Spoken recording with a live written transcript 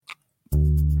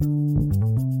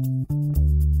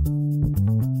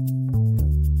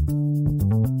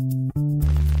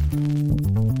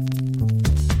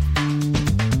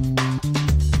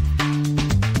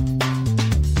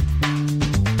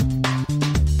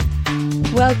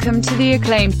Welcome to the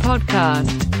acclaimed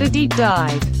podcast, The Deep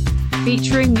Dive,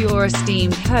 featuring your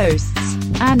esteemed hosts,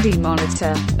 Andy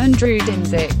Monitor and Drew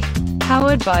Dinzik,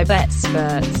 powered by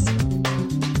BetSperts.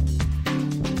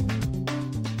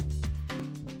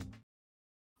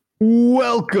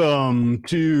 Welcome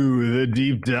to The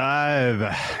Deep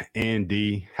Dive.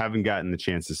 Andy, haven't gotten the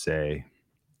chance to say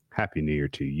Happy New Year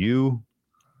to you.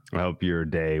 I hope your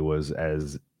day was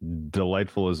as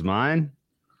delightful as mine.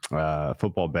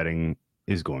 Football betting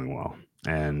is going well,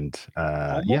 and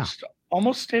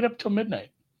almost stayed up till midnight.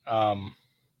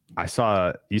 I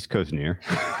saw East Coast New Year.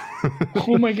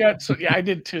 Oh my god! So yeah, I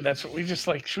did too. That's what we just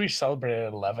like. Should we celebrate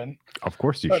at 11? Of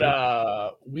course you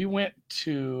should. We went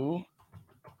to.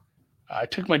 I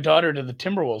took my daughter to the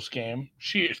Timberwolves game.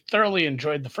 She thoroughly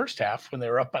enjoyed the first half when they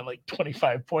were up by like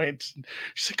 25 points.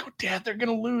 She's like, "Oh, Dad, they're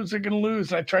gonna lose. They're gonna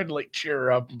lose." And I tried to like cheer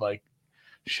her up. I'm like,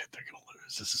 "Shit, they're gonna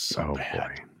lose. This is so bad."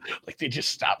 Boy. Like they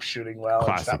just stopped shooting well.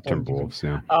 Classic Timberwolves.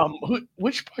 Yeah.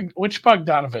 Which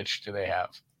Bogdanovich do they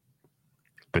have?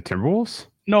 The Timberwolves?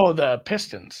 No, the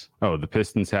Pistons. Oh, the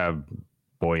Pistons have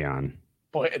Bojan.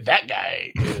 Boy, that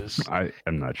guy is. I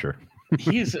am not sure.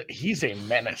 he's a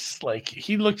menace. Like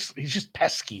he's just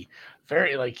pesky.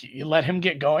 Very like you let him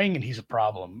get going and he's a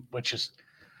problem. Which is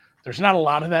there's not a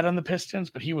lot of that on the Pistons,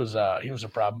 but he was a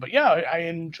problem. But yeah, I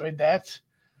enjoyed that.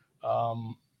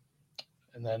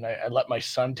 And then I let my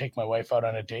son take my wife out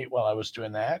on a date while I was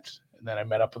doing that. And then I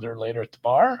met up with her later at the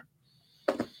bar.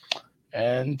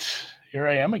 And here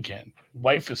I am again.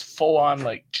 Wife is full on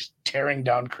like just tearing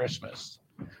down Christmas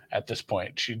at this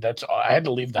point. I had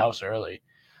to leave the house early.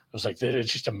 It was like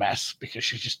it's just a mess because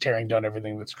she's just tearing down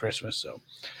everything that's Christmas. So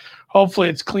hopefully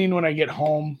it's clean when I get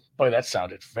home. Boy, that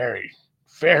sounded very,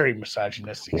 very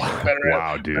misogynistic.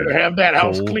 Wow, dude. Better have that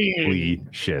house Holy clean.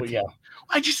 Shit. Well, yeah.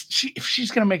 If she's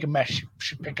gonna make a mess, she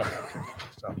should pick up everything.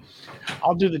 So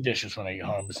I'll do the dishes when I get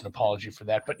home as an apology for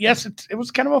that. But yes, it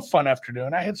was kind of a fun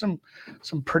afternoon. I had some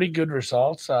pretty good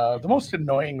results. The most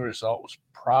annoying result was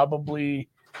probably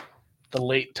the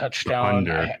late touchdown.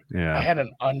 Under. I had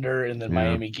an under in the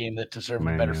Miami game that deserved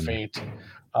a better fate.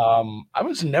 I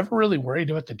was never really worried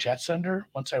about the Jets under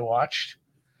once I watched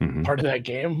part of that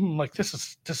game. I'm like, this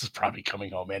is probably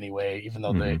coming home anyway, even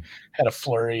though they had a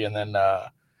flurry, and then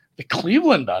the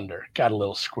Cleveland under got a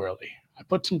little squirrely. I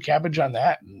put some cabbage on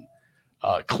that, and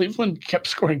Cleveland kept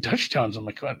scoring touchdowns. I'm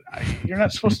like, you're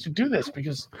not supposed to do this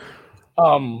because,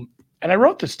 and I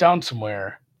wrote this down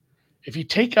somewhere. If you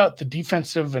take out the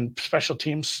defensive and special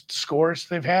teams scores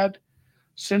they've had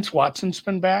since Watson's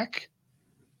been back,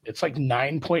 it's like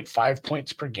 9.5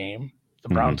 points per game. The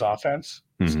Browns offense,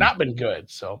 it's not been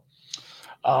good. So,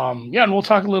 and we'll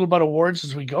talk a little about awards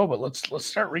as we go, but let's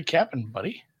start recapping,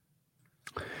 buddy.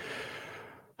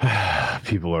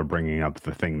 People are bringing up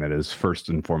the thing that is first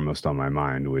and foremost on my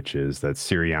mind, which is that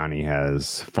Sirianni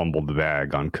has fumbled the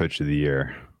bag on Coach of the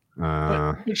Year.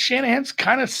 But Shanahan's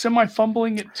kind of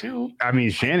semi-fumbling it too. I mean,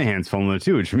 Shanahan's fumbling it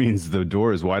too, which means the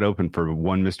door is wide open for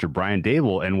one Mr. Brian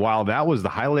Daboll. And while that was the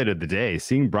highlight of the day,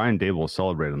 seeing Brian Daboll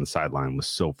celebrate on the sideline was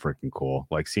so freaking cool.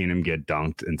 Like seeing him get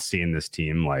dunked and seeing this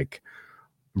team like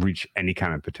reach any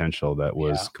kind of potential that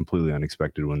was completely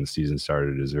unexpected when the season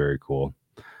started is very cool.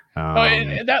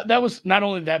 And that was not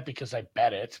only that because I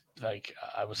bet it. Like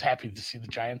I was happy to see the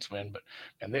Giants win, but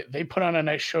they put on a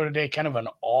nice show today. Kind of on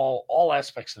all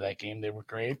aspects of that game, they were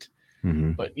great.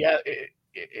 But yeah,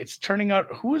 it's turning out.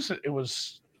 Who was it? It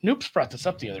was Noops brought this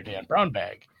up the other day on Brown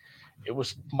Bag. It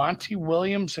was Monty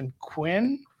Williams and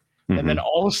Quinn, and then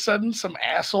all of a sudden, some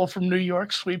asshole from New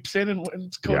York sweeps in and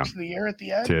wins Coach of the Year at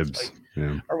the end. Tibbs.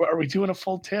 Like, are we doing a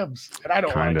full Tibbs? And I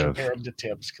don't want to compare him to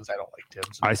Tibbs because I don't like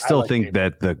Tibbs. I still think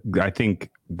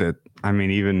that I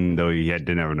mean, even though he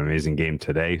didn't have an amazing game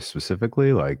today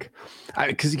specifically, like,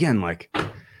 because again, like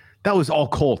that was all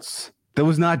Colts. That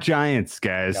was not Giants,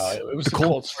 guys. No, it was the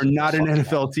Colts are not an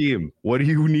NFL team. What do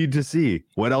you need to see?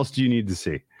 What else do you need to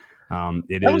see?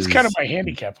 That was kind of my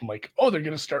handicap. I'm like, they're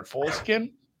going to start Foles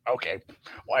again. Okay.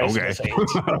 Why is this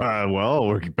well,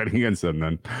 we're betting against them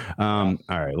then. All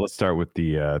right, let's start with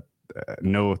the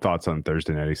no thoughts on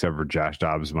Thursday night, except for Josh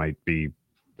Dobbs might be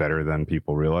better than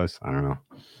people realize. I don't know.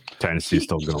 Tennessee's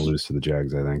still going to lose to the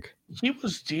Jags, I think. He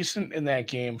was decent in that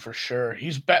game for sure.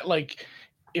 He's bet like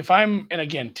and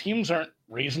again, teams aren't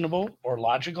reasonable or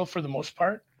logical for the most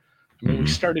part. I mean, we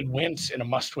started Wentz in a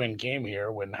must-win game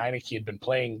here when Heineke had been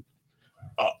playing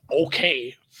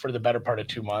okay for the better part of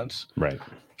 2 months. Right.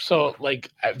 So,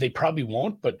 like, they probably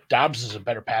won't, but Dobbs is a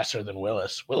better passer than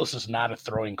Willis. Willis is not a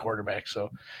throwing quarterback. So,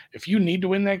 if you need to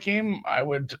win that game,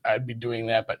 I'd be doing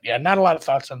that. But, yeah, not a lot of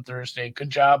thoughts on Thursday. Good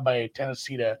job by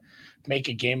Tennessee to make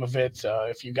a game of it.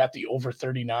 If you got the over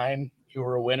 39, you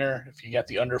were a winner. If you got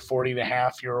the under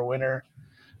 40.5, you're a winner.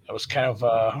 That was kind of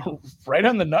right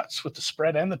on the nuts with the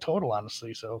spread and the total,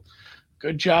 honestly. So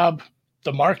good job,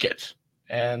 the market.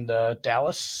 And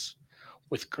Dallas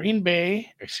with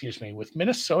with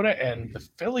Minnesota and the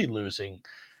Philly losing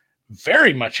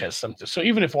very much has something. So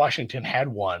even if Washington had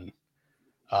won,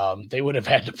 they would have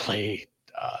had to play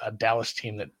a Dallas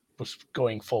team that was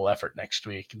going full effort next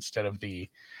week instead of you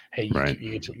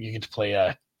get to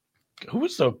play who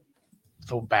was the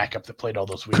backup that played all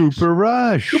those weeks? Cooper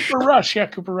Rush. Cooper Rush.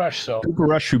 So Cooper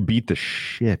Rush, who beat the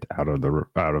shit out of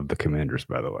the Commanders,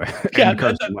 by the way. Yeah,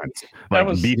 that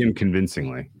was beat him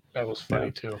convincingly. That was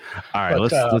funny too. All right,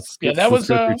 let's go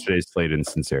through today's slate in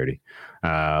sincerity,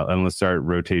 and let's start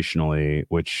rotationally,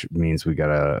 which means we got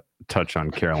to touch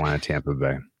on Carolina, Tampa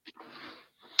Bay.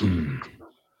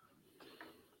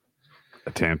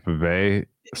 Tampa Bay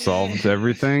solves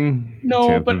everything. No,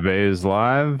 Tampa Bay is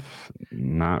live.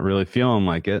 Not really feeling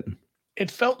like it. It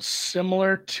felt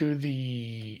similar to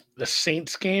the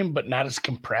Saints game, but not as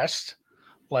compressed.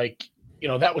 Like,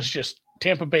 that was just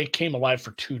Tampa Bay came alive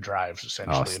for 2 drives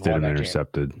essentially. Oh, Stidham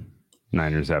intercepted.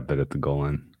 Niners have that at the goal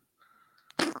line.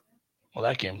 Well,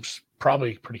 that game's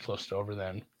probably pretty close to over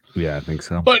then. Yeah, I think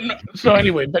so. But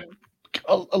anyway,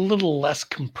 a little less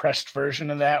compressed version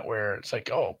of that, where it's like,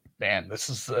 oh man, this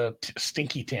is the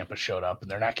stinky Tampa showed up and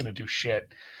they're not going to do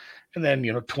shit. And then,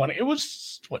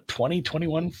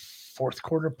 21 fourth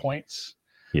quarter points.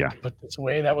 Yeah. But this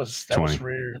way, that was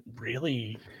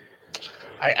really,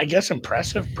 I guess,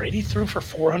 impressive. Brady threw for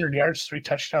 400 yards, 3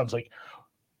 touchdowns. Like,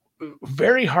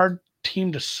 very hard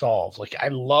team to solve. Like, I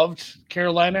loved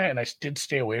Carolina, and I did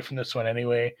stay away from this one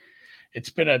anyway. It's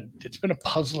been a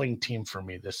puzzling team for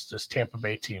me. This Tampa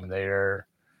Bay team. They're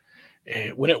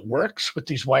when it works with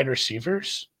these wide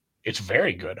receivers, it's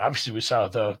very good. Obviously, we saw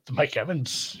the Mike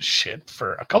Evans shit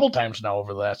for a couple times now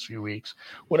over the last few weeks.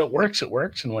 When it works,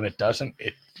 and when it doesn't,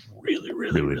 it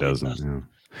really doesn't. Yeah.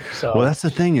 So, well, that's the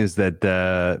thing is that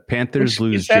the Panthers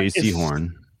lose J.C.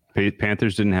 Horn.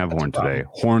 Panthers didn't have Horn today.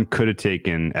 Horn could have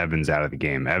taken Evans out of the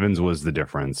game. Evans was the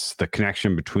difference. The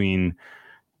connection between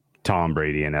Tom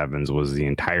Brady and Evans was the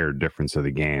entire difference of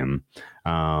the game.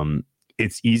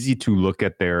 It's easy to look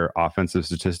at their offensive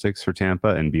statistics for Tampa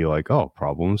and be like, oh,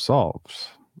 problem solved.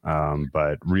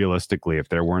 But realistically, if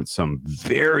there weren't some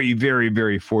very, very,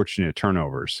 very fortunate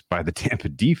turnovers by the Tampa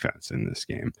defense in this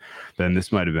game, then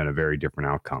this might have been a very different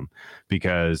outcome,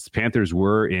 because Panthers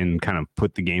were in kind of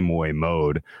put the game away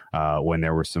mode when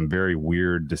there were some very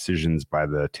weird decisions by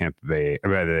the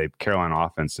Carolina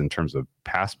offense in terms of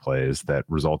pass plays that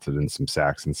resulted in some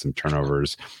sacks and some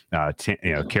turnovers.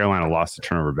 Carolina lost the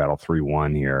turnover battle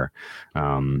 3-1 here,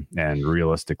 and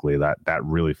realistically, that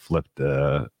really flipped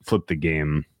the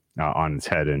game on its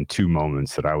head in 2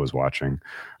 moments that I was watching.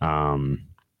 I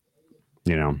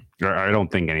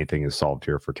don't think anything is solved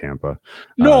here for Tampa.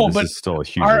 This is still a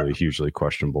hugely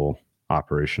questionable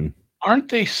operation. Aren't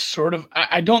they sort of?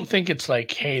 I don't think it's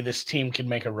like, hey, this team can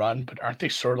make a run, but aren't they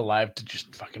sort of live to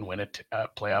just fucking win a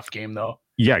playoff game though?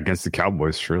 Yeah, against the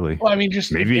Cowboys, surely. Well, I mean,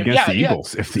 just maybe against the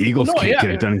Eagles. If the Eagles can't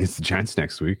get it done against the Giants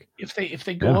next week. If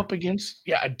they go up against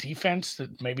a defense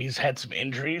that maybe has had some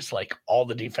injuries, like all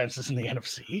the defenses in the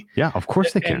NFC. Yeah, of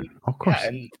course they can. Of course. Yeah,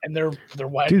 and they're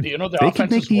wide. Dude, their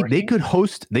offense is working. They could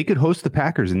host the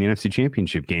Packers in the NFC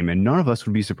Championship game, and none of us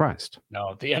would be surprised.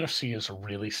 No, the NFC is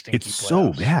really stinky. It's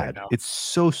so bad. Right, it's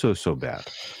so bad.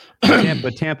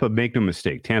 But Tampa, make no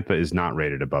mistake, Tampa is not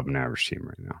rated above an average team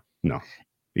right now. No.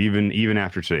 Even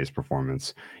after today's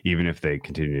performance, even if they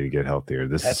continue to get healthier,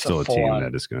 this is still a team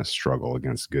that is going to struggle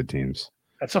against good teams.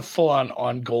 That's a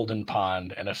full-on Golden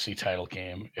Pond NFC title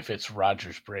game. If it's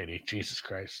Rodgers Brady, Jesus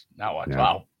Christ, not watching. Yeah.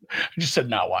 Wow, I just said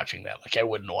not watching that. Like I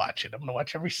wouldn't watch it. I'm going to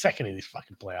watch every second of these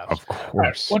fucking playoffs. Of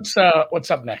course. Right,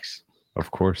 what's up next?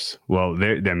 Of course. Well,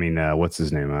 what's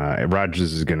his name?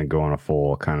 Rodgers is going to go on a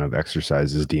full kind of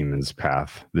exercise his demons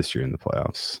path this year in the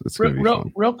playoffs. It's going to be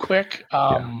fun. Real quick.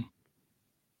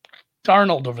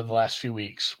 Darnold over the last few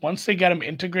weeks, once they got him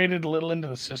integrated a little into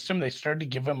the system, they started to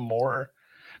give him more,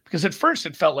 because at first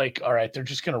it felt like, all right, they're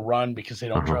just going to run because they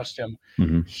don't trust him.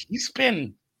 Mm-hmm. He's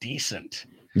been decent.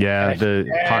 Yeah, the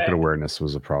pocket awareness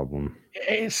was a problem.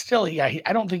 It's still, I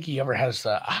don't think he ever has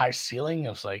a high ceiling. It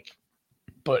was like,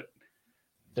 but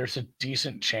there's a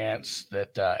decent chance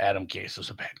that Adam Gase is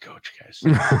a bad coach, guys.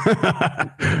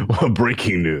 Well,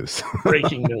 breaking news.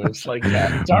 Breaking news. Like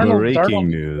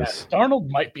Darnold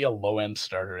might be a low-end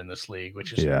starter in this league,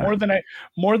 which is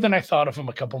more than I thought of him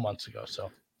a couple months ago.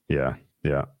 So yeah.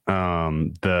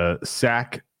 The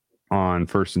sack on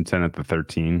 1st and 10 at the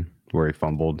 13 where he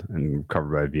fumbled and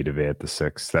covered by Vita Vea at the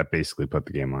 6. That basically put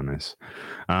the game on ice.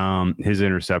 His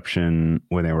interception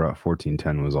when they were at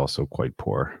 14-10 was also quite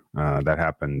poor. That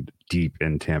happened deep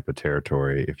in Tampa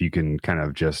territory. If you can kind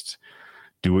of just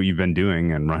do what you've been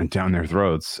doing and run it down their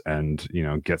throats and,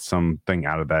 get something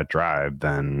out of that drive,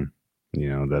 then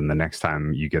the next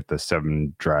time you get the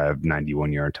 7-drive,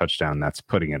 91-yard touchdown, that's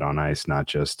putting it on ice, not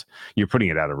just you're putting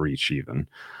it out of reach even.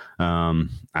 I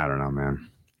don't know, man.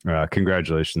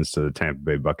 Congratulations to the Tampa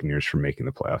Bay Buccaneers for making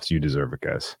the playoffs. You deserve it,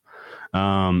 guys.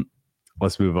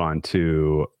 Let's move on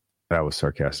to, that was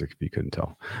sarcastic if you couldn't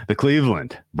tell, the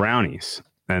Cleveland Brownies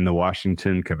and the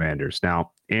Washington Commanders.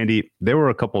 Now, Andy, there were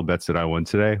a couple of bets that I won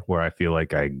today where I feel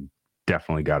like I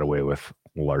definitely got away with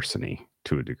larceny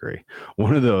to a degree.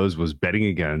 One of those was betting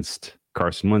against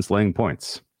Carson Wentz laying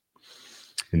points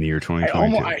in the year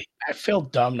 2022. I feel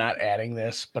dumb not adding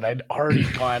this, but I'd already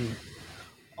gone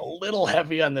a little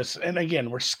heavy on this. And again,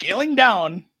 we're scaling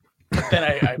down, but then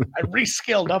I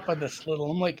rescaled up on this little.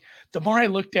 I'm like, the more I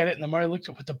looked at it and the more I looked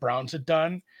at what the Browns had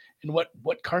done and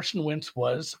what Carson Wentz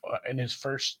was in his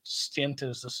first stint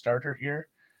as the starter here,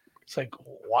 it's like,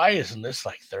 why isn't this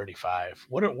like 35?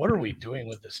 What are we doing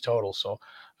with this total? So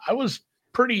I was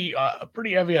pretty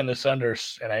heavy on this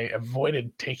unders, and I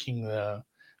avoided taking the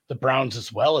Browns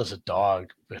as well as a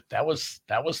dog, but that was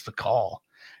the call.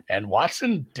 And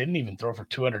Watson didn't even throw for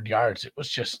 200 yards. It was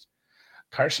just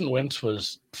Carson Wentz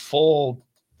was full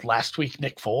last week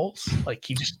Nick Foles. Like,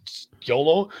 he just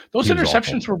YOLO. Those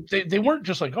interceptions were they weren't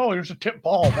just like, oh, here's a tip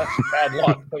ball. That's bad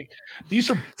luck. Like, these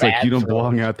are it's bad. Like, you don't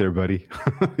belong out there, buddy.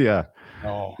 Yeah.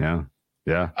 No.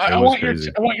 Yeah. I want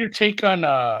your take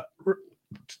on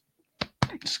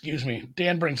excuse me.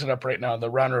 Dan brings it up right now, the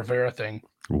Ron Rivera thing.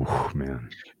 Ooh, man.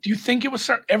 Do you think it was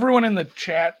everyone in the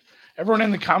chat, everyone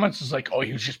in the comments is like, oh,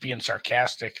 he was just being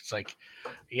sarcastic? It's like,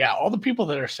 yeah, all the people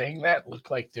that are saying that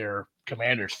look like they're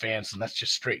Commanders fans, and that's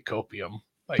just straight copium.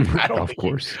 Like, I don't of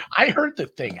course. I heard the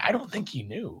thing. I don't think he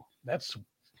knew. I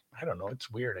don't know.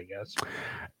 It's weird, I guess.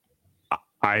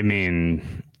 I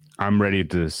mean, I'm ready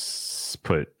to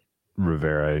put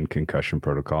Rivera in concussion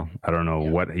protocol. I don't know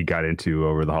what he got into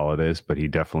over the holidays, but he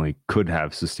definitely could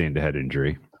have sustained a head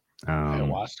injury.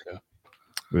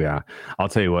 Yeah, I'll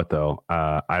tell you what though.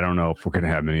 I don't know if we're going to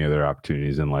have many other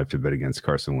opportunities in life to bet against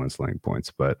Carson Wentz laying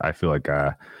points, but I feel like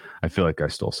I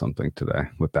stole something today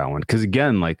with that one. Because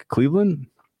again, like, Cleveland,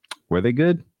 were they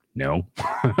good? No,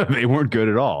 they weren't good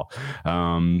at all.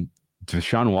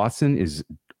 Deshaun Watson is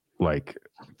like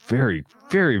very,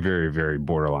 very, very, very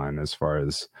borderline as far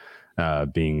as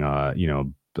being a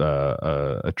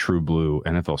true blue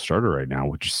NFL starter right now,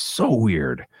 which is so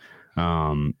weird.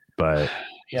 But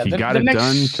he got it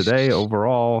done today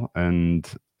overall, and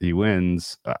he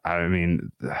wins. I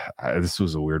mean, this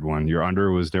was a weird one. Your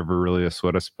under was never really a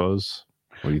sweat, I suppose.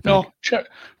 What do you think? No,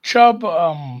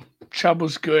 Chubb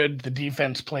was good. The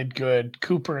defense played good.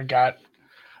 Cooper got,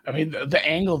 I mean, the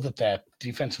angle that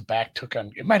defensive back took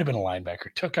on, it might have been a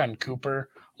linebacker, took on Cooper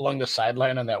along the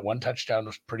sideline on that one touchdown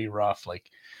was pretty rough.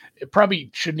 Like, it probably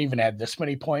shouldn't even add this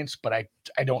many points, but I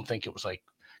don't think it was like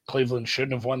Cleveland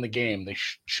shouldn't have won the game. They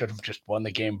should have just won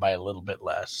the game by a little bit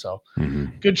less. So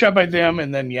Good job by them.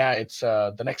 And then, it's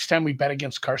the next time we bet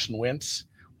against Carson Wentz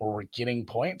where we're getting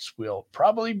points, will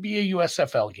probably be a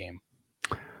USFL game.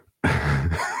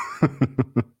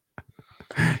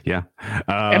 Yeah.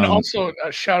 And also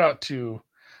a shout out to,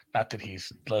 not that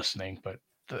he's listening, but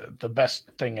the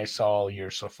best thing I saw all year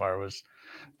so far was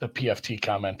the PFT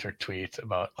commenter tweet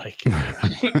about like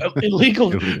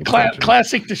illegal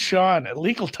classic Deshaun,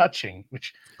 illegal touching,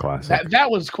 which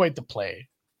that was quite the play.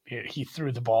 He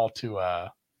threw the ball to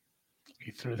a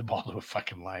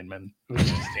fucking lineman who was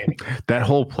just standing. That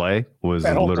whole play was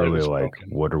literally like,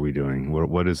 broken. What are we doing?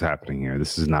 What is happening here?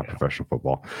 This is not professional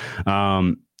football.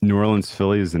 New Orleans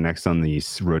Philly is the next on the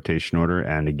rotation order.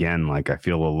 And again, like, I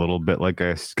feel a little bit like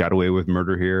I got away with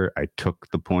murder here. I took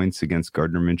the points against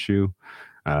Gardner Minshew,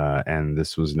 and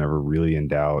this was never really in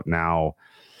doubt. Now,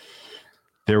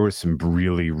 there was some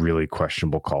really, really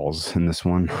questionable calls in this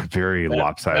one. Very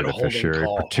lopsided officiary,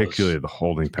 particularly the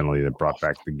holding penalty that brought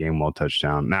back the game-well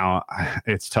touchdown. Now,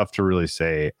 it's tough to really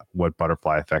say what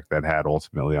butterfly effect that had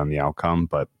ultimately on the outcome,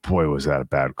 but boy, was that a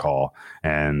bad call.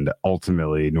 And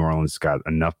ultimately, New Orleans got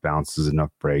enough bounces,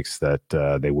 enough breaks that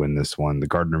they win this one. The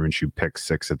Gardner Minshew pick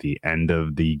 6 at the end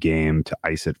of the game to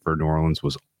ice it for New Orleans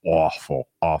was awful.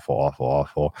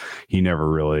 He never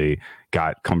really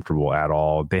got comfortable at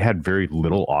all. They had very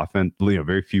little offense,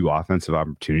 very few offensive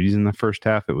opportunities in the first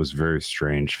half. It was very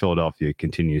strange. Philadelphia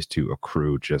continues to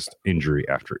accrue just injury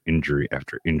after injury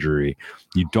after injury.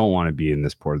 You don't want to be in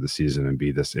this part of the season and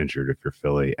be this injured if you're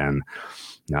Philly. And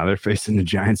now they're facing the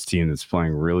Giants team that's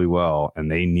playing really well, and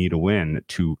they need a win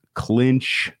to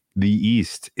clinch the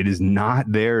East. It is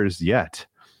not theirs yet.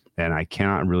 And I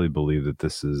cannot really believe that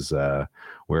this is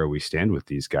where we stand with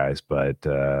these guys. But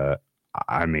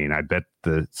I bet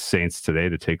the Saints today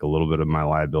to take a little bit of my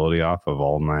liability off of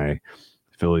all my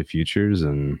Philly futures.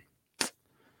 And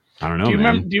I don't know. Do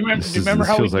you remember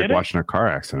how feels we did like watching a car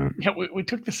accident? Yeah, we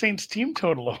took the Saints team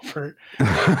total over.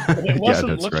 It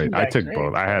wasn't that's right. I took great.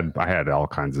 Both. I had all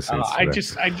kinds of Saints. I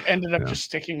ended up just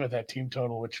sticking with that team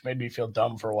total, which made me feel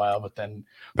dumb for a while. But then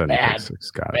bad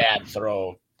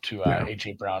throw to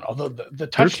AJ Brown. Although the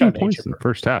touchdown 13 points in the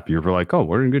first halp, you were like, "Oh,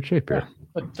 we're in good shape here."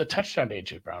 But the touchdown to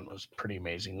AJ Brown was pretty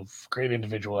amazing. Great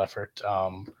individual effort.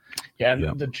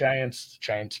 The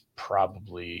Giants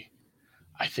probably.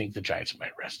 I think the Giants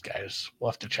might rest guys.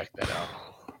 We'll have to check that out.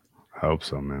 I hope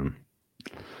so, man.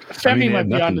 Femi might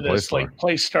be onto this.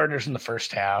 Play starters in the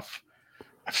first half.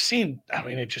 I've seen.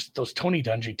 Those Tony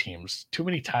Dungy teams too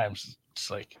many times. It's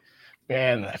like,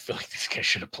 man, I feel like these guys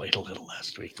should have played a little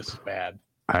last week. This is bad.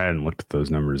 I hadn't looked at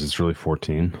those numbers. It's really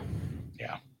 14.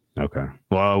 Yeah. Okay.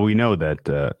 Well, we know that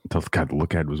the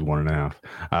look ahead was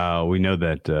 1.5. We know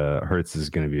that Hurts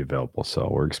is going to be available, so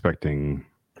we're expecting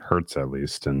Hurts at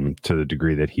least, and to the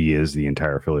degree that he is the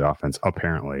entire Philly offense,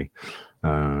 apparently,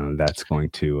 that's going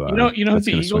to. You know who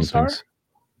the Eagles are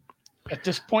at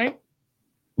this point.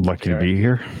 Lucky to be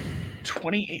here.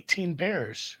 2018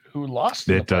 Bears, who lost.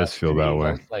 It does feel that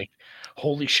way. Like,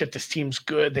 holy shit, this team's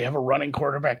good. They have a running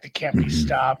quarterback that can't be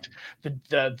stopped.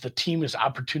 The team is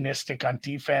opportunistic on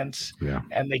defense,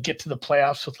 and they get to the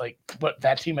playoffs with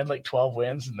that team had 12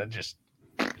 wins, and then just.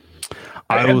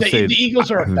 I will say the Eagles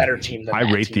are a better team than I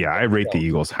rate the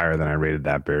Eagles higher than I rated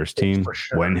that Bears team for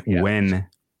sure,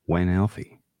 when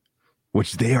healthy,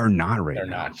 which they are not right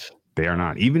now. They are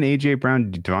not. Even AJ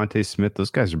Brown, Devontae Smith,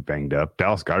 those guys are banged up.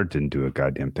 Dallas Goedert didn't do a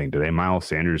goddamn thing today. Miles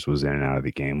Sanders was in and out of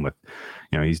the game with,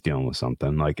 he's dealing with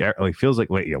something. Feels like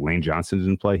Lane Johnson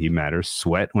didn't play. He matters.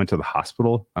 Sweat went to the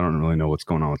hospital. I don't really know what's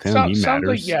going on with him. He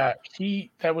matters. That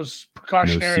was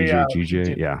precautionary. No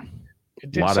CJ, GJ,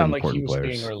 It did sound like he was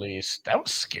being released. That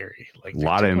was scary. A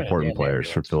lot of important players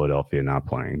for Philadelphia not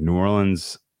playing. New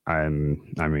Orleans,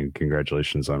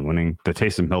 congratulations on winning. The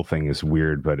Taysom Hill thing is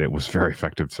weird, but it was very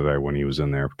effective today when he was in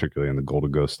there, particularly in the goal to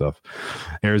go stuff.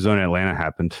 Arizona, Atlanta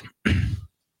happened.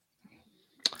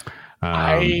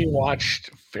 I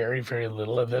watched very, very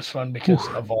little of this one because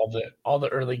of all the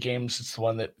early games. It's the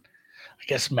one that I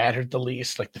guess mattered the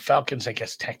least. Like the Falcons, I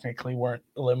guess technically weren't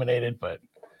eliminated,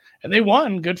 and they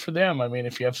won. Good for them.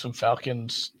 If you have some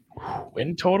Falcons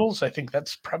win totals, I think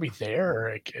that's probably there.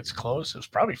 Or it's close. It was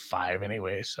probably 5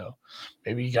 anyway. So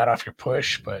maybe you got off your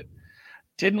push, but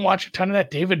didn't watch a ton of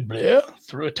that. David Bleu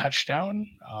threw a touchdown.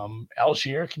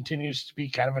 Algier continues to be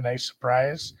kind of a nice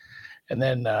surprise. And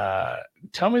then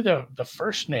tell me the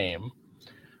first name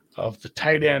of the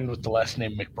tight end with the last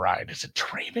name McBride. Is it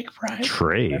Trey McBride?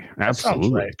 Trey,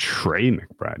 absolutely. Right. Trey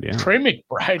McBride, yeah. Trey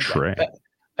McBride. Trey.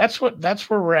 That's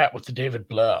where we're at with the David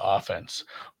Bleu offense.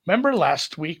 Remember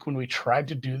last week when we tried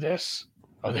to do this?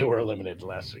 Oh, they were eliminated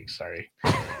last week. Sorry.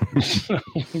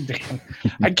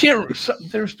 I can't.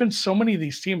 There's been so many of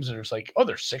these teams that are like,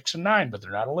 they're 6-9, but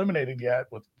they're not eliminated yet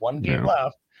with one game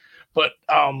left. But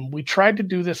we tried to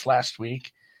do this last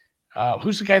week.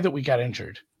 Who's the guy that we got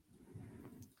injured?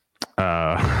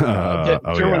 That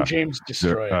Derwin James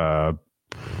destroyed.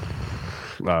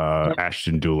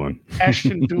 Ashton Dulin.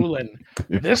 Ashton Dulin.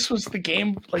 This was the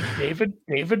game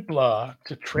David Bleu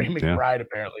to Trey McBride,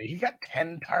 apparently. He got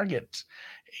 10 targets.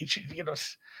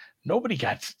 Nobody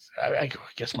got I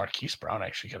guess Marquise Brown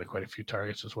actually got quite a few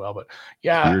targets as well. But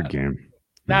weird game.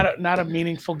 Not a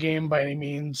meaningful game by any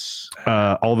means.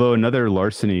 Although another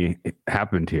larceny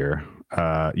happened here.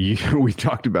 We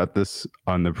talked about this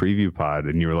on the preview pod,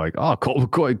 and you were like, "Oh, Colt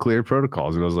McCoy cleared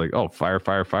protocols," and I was like, "Oh, fire!"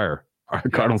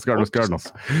 Cardinals.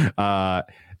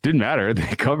 Didn't matter.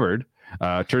 They covered.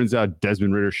 Turns out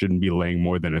Desmond Ridder shouldn't be laying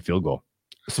more than a field goal.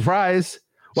 Surprise!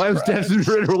 Why was Desmond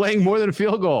Ridder laying more than a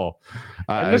field goal?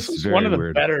 This was one of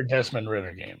the better Desmond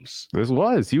Ridder games.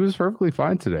 He was perfectly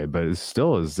fine today, but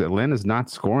Atlanta's not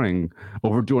scoring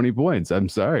over 20 points. I'm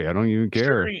sorry, I don't even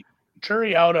care.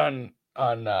 Jury out on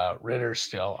Ridder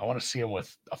still. I want to see him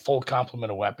with a full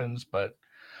complement of weapons, but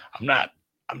I'm not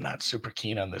super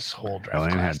keen on this whole draft.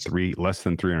 Atlanta had less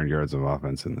than 300 yards of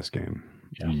offense in this game.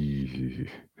 Yeah.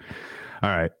 All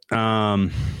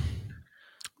right.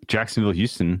 Jacksonville,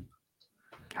 Houston.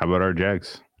 How about our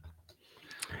Jags?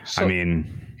 So, I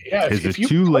mean, yeah, is it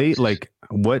too late? Like,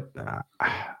 what?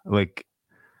 Like,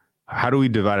 how do we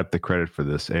divide up the credit for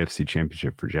this AFC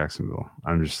Championship for Jacksonville?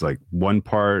 I'm just like one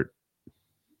part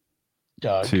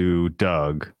to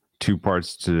Doug, 2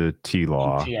 parts to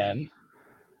T-Law.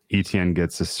 ETN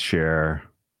gets a share.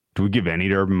 Do we give any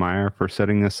to Urban Meyer for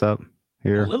setting this up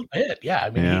here? A little bit, yeah. I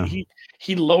mean,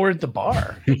 he lowered the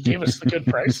bar. He gave us the good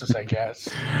prices, I guess.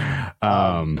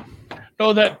 No,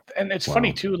 and it's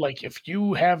funny too. Like if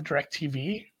you have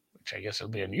DirecTV, which I guess it'll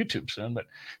be on YouTube soon, but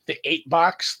the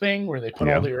 8-box thing where they put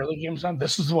all the early games on,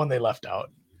 this is the one they left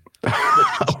out.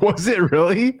 Was it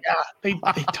really? Yeah, they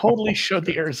totally showed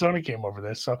the Arizona game over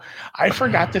this. So I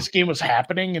forgot this game was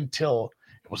happening until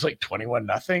it was like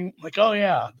 21-0. Like, oh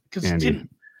yeah, because it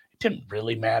didn't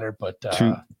really matter. But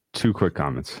two quick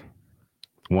comments.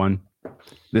 One,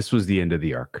 this was the end of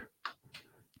the arc.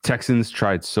 Texans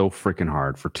tried so freaking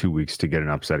hard for 2 weeks to get an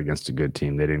upset against a good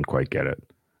team. They didn't quite get it.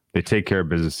 They take care of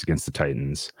business against the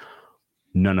Titans.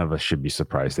 None of us should be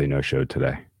surprised they no-showed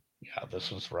today. Yeah,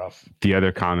 this was rough. The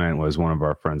other comment was one of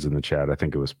our friends in the chat. I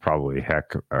think it was probably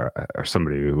Heck or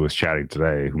somebody who was chatting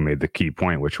today who made the key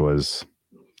point, which was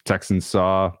Texans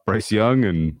saw Bryce Young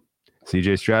and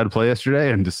CJ Stroud play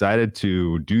yesterday and decided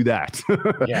to do that.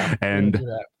 Yeah, and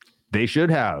they should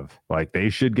have. Like they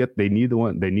need the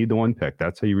one pick.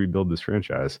 That's how you rebuild this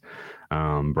franchise.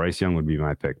 Bryce Young would be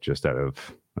my pick just out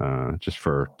of just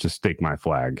stake my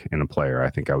flag in a player. I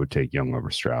think I would take Young over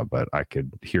Stroud, but I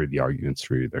could hear the arguments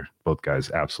for either. Both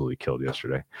guys absolutely killed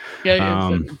yesterday.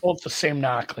 Yeah, both the same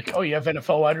knock. Like, oh, you have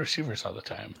NFL wide receivers all the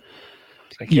time.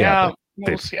 It's like,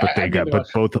 we'll see.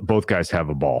 Both guys have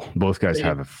a ball. Both guys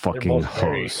have a fucking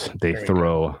hose. They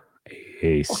throw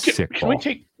a sick ball. Can we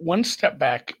take one step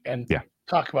back and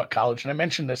talk about college? And I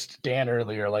mentioned this to Dan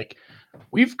earlier. Like,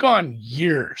 we've gone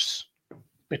years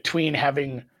between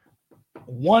having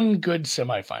one good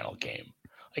semifinal game.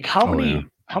 Like how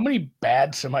many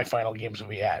bad semifinal games have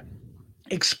we had?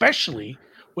 Especially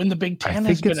when the Big Ten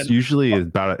has been usually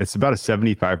about a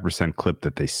 75% clip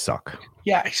that they suck.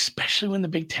 Yeah, especially when the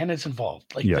Big Ten is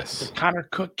involved. Like the Connor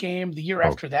Cook game, the year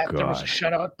after that, there was a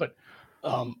shutout, but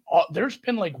there's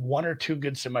been like 1 or 2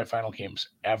 good semifinal games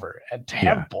ever, and to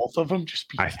have both of them just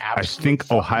be I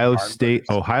think Ohio State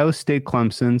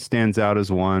Clemson stands out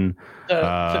as one.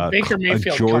 The Baker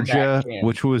Mayfield Georgia,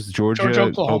 which was Georgia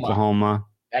Oklahoma.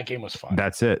 That game was fun.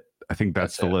 That's it. I think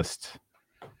that's the list.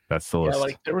 That's the list.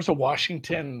 Like there was a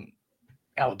Washington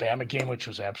Alabama game, which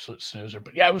was absolute snoozer,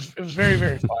 but it was very,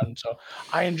 very fun. So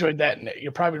I enjoyed that. And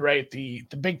you're probably right. The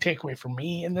big takeaway for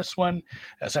me in this one,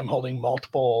 as I'm holding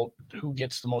multiple who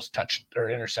gets the most touch or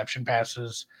interception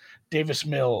passes, Davis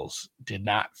Mills did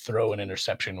not throw an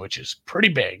interception, which is pretty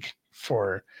big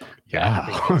for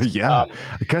No,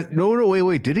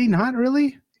 wait. Did he not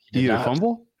really? Did he get a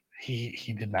fumble?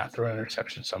 He did not throw an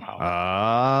interception somehow.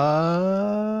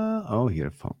 He had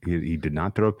a fumble. He did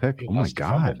not throw a pick. Oh my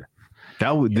God.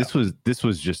 This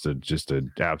was just a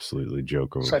absolutely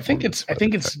joke. So I think it's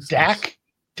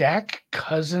Dak,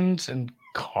 Cousins, and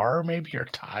Carr maybe are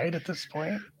tied at this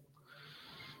point.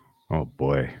 Oh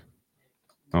boy.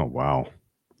 Oh wow.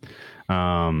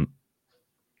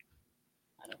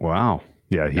 Wow.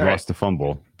 Yeah, he lost the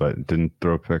fumble, but didn't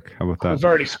throw a pick. How about that? We've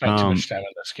already spent too much time in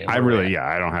this game. I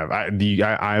don't have.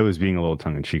 I was being a little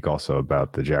tongue in cheek also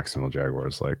about the Jacksonville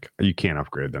Jaguars. Like, you can't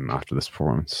upgrade them after this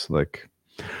performance. Like,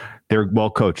 they're well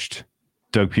coached.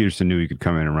 Doug Peterson knew he could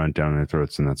come in and run down their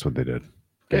throats, and that's what they did.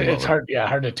 It's hard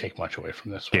to take much away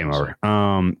from this. Game over.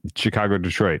 Chicago,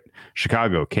 Detroit.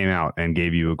 Chicago came out and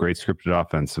gave you a great scripted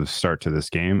offensive start to this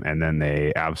game, and then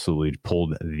they absolutely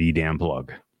pulled the damn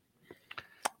plug.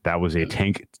 That was a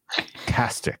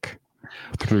tank-tastic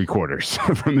 3 quarters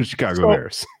from the Chicago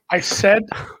Bears. I said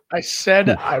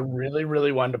I really,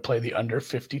 really wanted to play the under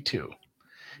 52,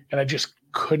 and I just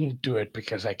couldn't do it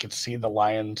because I could see the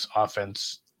Lions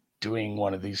offense doing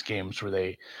one of these games where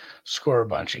they score a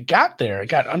bunch. It got there. It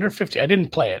got under 50. I didn't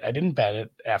play it. I didn't bet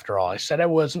it after all. I said I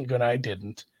wasn't going to. I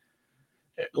didn't.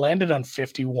 It landed on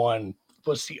 51.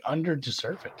 Was the under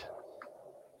deserve it?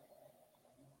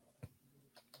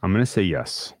 I'm going to say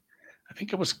yes. I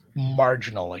think it was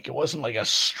marginal. Like, it wasn't like a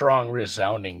strong,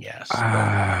 resounding yes.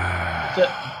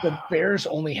 The Bears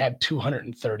only had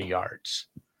 230 yards.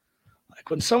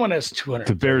 Like, when someone has 200,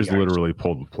 the Bears literally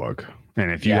pulled the plug. And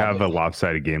if you have a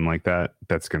lopsided game like that,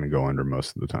 that's going to go under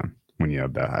most of the time when you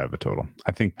have that high of a total.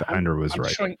 I think the under was right.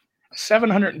 Showing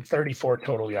 734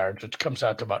 total yards, which comes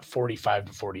out to about 45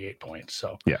 to 48 points.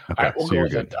 So yeah, okay. All right, we'll go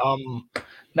with it.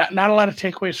 Not a lot of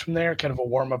takeaways from there. Kind of a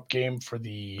warm up game for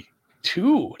the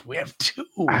 2. We have 2.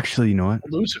 Actually, you know what?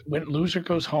 Loser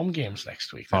goes home games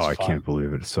next week. That's fun. Can't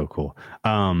believe it. It's so cool.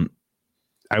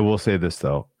 I will say this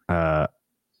though.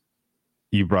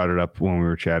 You brought it up when we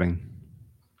were chatting.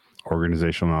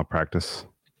 Organizational malpractice.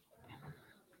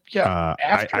 Yeah.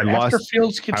 After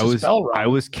Fields gets his bell rung. I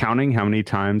was counting how many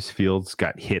times Fields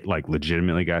got hit, like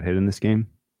legitimately got hit in this game.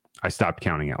 I stopped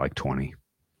counting at like 20.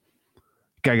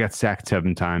 Guy got sacked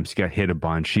 7 times. He got hit a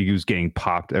bunch. He was getting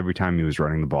popped every time he was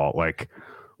running the ball. Like,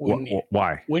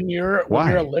 why? When you're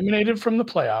eliminated from the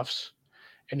playoffs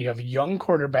and you have a young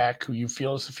quarterback who you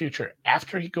feel is the future,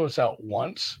 after he goes out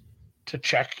once to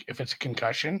check if it's a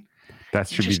concussion, that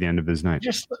should be the end of his night.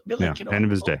 Just be like, end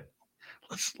of his day.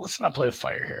 Let's not play with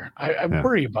fire here. I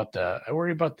worry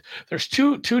about there's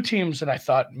two teams, and I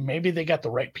thought maybe they got the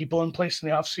right people in place in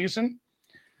the offseason,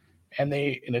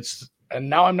 and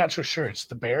now I'm not so sure. It's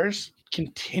the Bears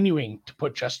continuing to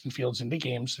put Justin Fields into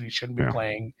games that he shouldn't be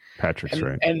playing. Patrick's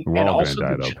right. And also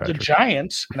the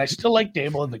Giants, and I still like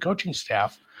Dable and the coaching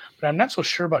staff, but I'm not so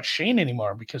sure about Shane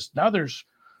anymore because now there's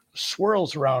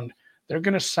swirls around. They're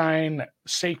going to sign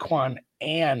Saquon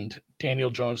and Daniel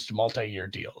Jones to multi-year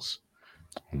deals.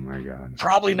 Oh my God.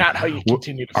 Probably not how you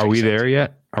continue to Are we there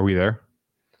yet? Are we there?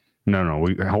 No.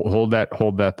 We hold that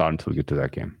thought until we get to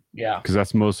that game. Yeah. Because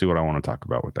that's mostly what I want to talk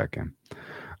about with that game.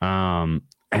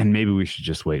 And maybe we should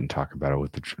just wait and talk about it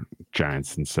with the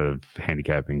Giants instead of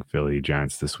handicapping Philly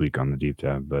Giants this week on the deep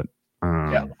dive. But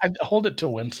I'd hold it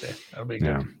till Wednesday. That'll be good.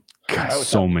 Yeah. God,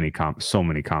 so many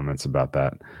comments about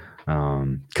that.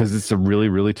 Because it's a really,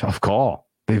 really tough call.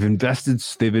 They've invested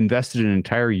an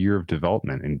entire year of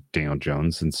development in Daniel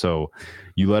Jones. And so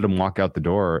you let him walk out the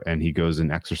door and he goes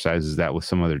and exercises that with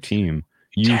some other team.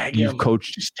 You've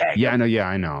coached. I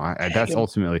know. That's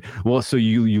ultimately. Well, so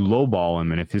you lowball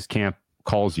him, and if his camp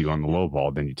calls you on the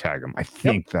lowball, then you tag him. I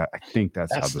think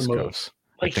that's how this goes.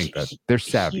 Like, I think that they're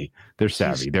savvy. They're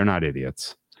savvy. They're not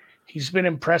idiots. He's been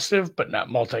impressive, but not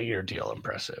multi-year deal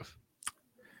impressive.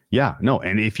 Yeah, no.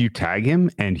 And if you tag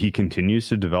him and he continues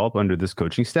to develop under this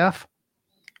coaching staff,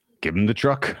 give him the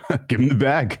truck, give him the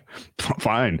bag.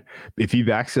 Fine. If he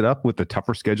backs it up with a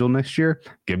tougher schedule next year,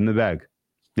 give him the bag.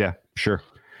 Yeah, sure.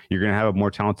 You're going to have a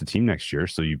more talented team next year,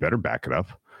 so you better back it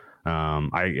up.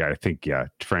 I think,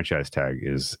 franchise tag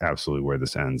is absolutely where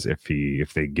this ends.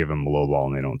 If they give him a low ball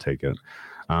and they don't take it.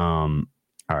 All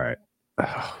right.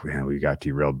 Oh, man, we got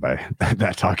derailed by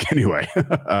that talk anyway.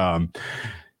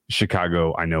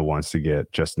 Chicago, I know, wants to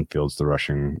get Justin Fields the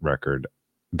rushing record.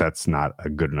 That's not a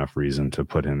good enough reason to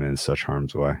put him in such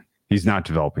harm's way. He's not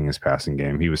developing his passing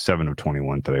game. He was 7 of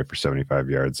 21 today for 75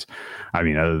 yards. I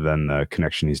mean, other than the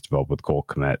connection he's developed with Cole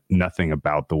Kmet, nothing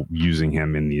about using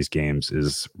him in these games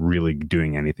is really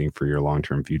doing anything for your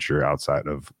long-term future outside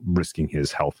of risking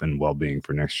his health and well-being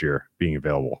for next year being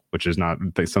available, which is not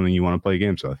something you want to play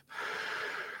games with.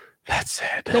 That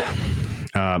said,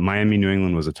 Miami, New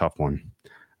England was a tough one.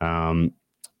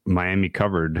 Miami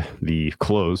covered the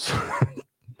close.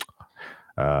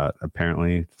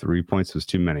 Apparently 3 points was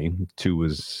too many. 2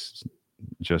 was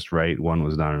just right. 1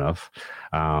 was not enough.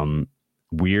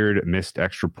 Weird missed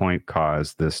extra point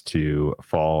caused this to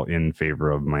fall in favor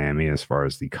of Miami as far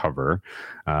as the cover.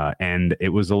 And it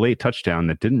was a late touchdown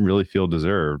that didn't really feel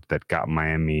deserved that got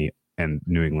Miami and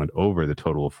New England over the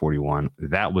total of 41.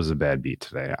 That was a bad beat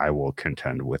today. I will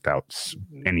contend without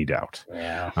any doubt.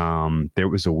 Yeah. There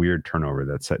was a weird turnover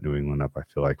that set New England up, I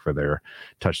feel like, for their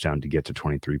touchdown to get to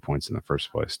 23 points in the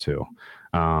first place too.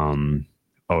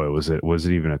 Was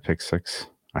it even a pick six?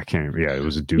 I can't. Yeah, it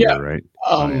was a duper,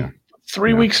 right?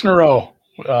 3 weeks in a row.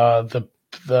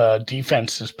 The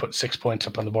defense has put 6 points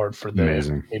up on the board for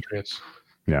the Patriots.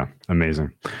 Yeah,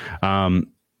 amazing.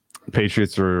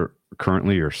 Patriots are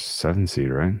currently your 7 seed,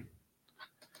 right?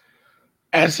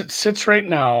 As it sits right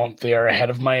now, they are ahead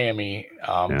of Miami.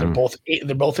 They're both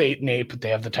 8-8, but they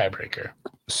have the tiebreaker.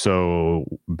 So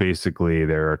basically,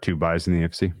 there are 2 buys in the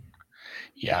AFC.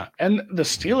 Yeah, and the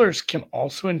Steelers can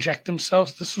also inject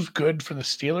themselves. This was good for the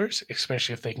Steelers,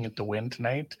 especially if they can get the win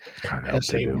tonight.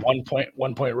 As a 1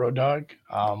 point road dog.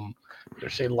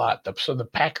 There's a lot. So the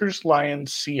Packers,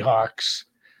 Lions, Seahawks,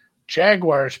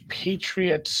 Jaguars,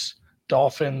 Patriots,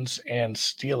 Dolphins, and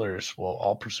Steelers will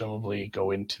all presumably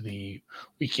go into the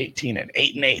Week 18 at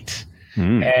 8-8.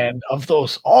 And of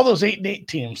all those 8-8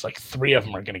 teams, like 3 of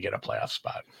them are going to get a playoff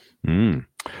spot.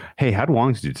 Hey, how'd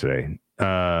Wongs do today?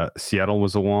 Seattle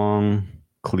was a Wong.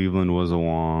 Cleveland was a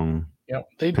Wong. Yeah,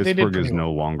 Pittsburgh is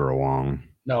no longer a Wong.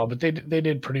 No, but they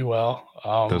did pretty well.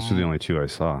 Those are the only 2 I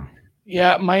saw.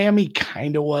 Yeah, Miami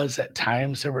kind of was at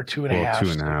times. There were 2.5.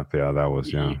 2.5. Yeah, that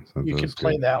was So you could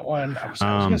play that one. I was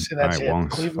going to say that's all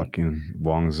right, it.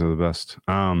 Wongs are the best.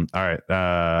 All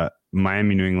right.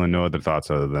 Miami, New England, no other thoughts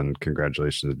other than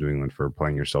congratulations to New England for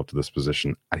playing yourself to this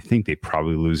position. I think they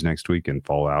probably lose next week and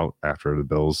fall out after the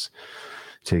Bills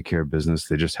take care of business.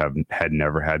 They just had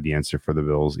never had the answer for the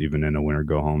Bills, even in a winner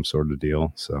go home sort of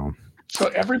deal. So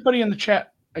everybody in the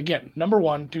chat, again, number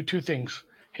one, do two things.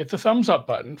 Hit the thumbs up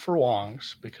button for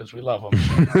Wongs because we love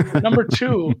them. Number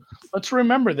two, let's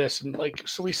remember this. And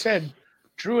so we said,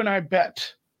 Drew and I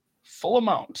bet full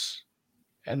amounts.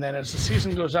 And then as the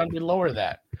season goes on, we lower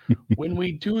that. When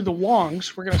we do the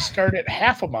Wongs, we're going to start at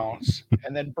half amounts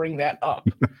and then bring that up.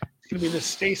 It's going to be the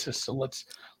stasis. So let's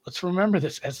remember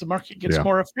this. As the market gets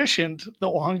more efficient, the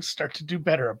Wongs start to do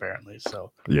better, apparently.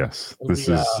 So yes, this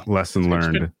is lesson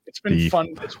learned. It's been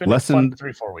fun. It's been fun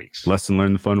 3-4 weeks. Lesson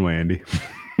learned the fun way, Andy.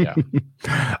 Yeah.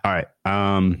 All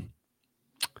right.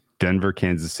 Denver,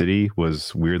 Kansas City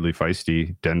was weirdly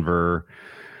feisty. Denver,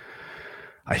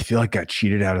 I feel like got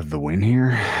cheated out of the win here.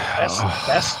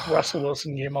 Best Russell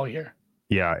Wilson game all year.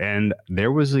 Yeah, and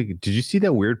there was did you see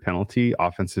that weird penalty,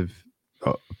 offensive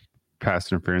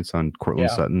pass interference on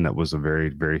Cortland Sutton? That was a very,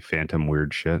 very phantom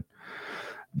weird shit.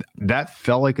 That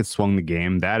felt like it swung the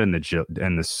game. That and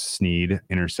the Snead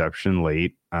interception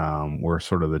late were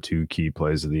sort of the two key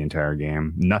plays of the entire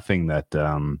game. Nothing that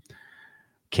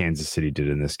Kansas City did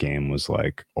in this game was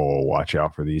like, oh, watch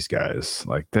out for these guys.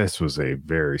 Like, this was a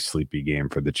very sleepy game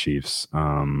for the Chiefs.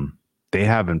 They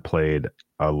haven't played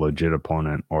a legit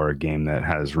opponent or a game that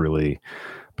has really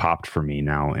popped for me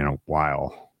now in a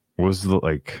while.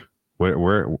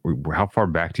 Where how far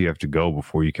back do you have to go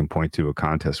before you can point to a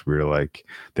contest where like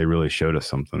they really showed us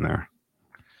something there?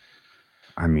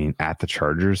 I mean, at the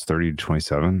Chargers,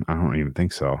 30-27. I don't even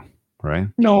think so, right?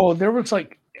 No, there was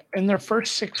in their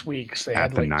first 6 weeks, they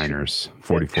had the Niners,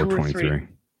 44-23.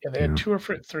 Yeah, they had 2 or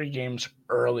 3 games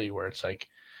early where it's like,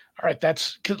 all right,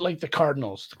 that's like the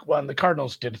Cardinals. Well, the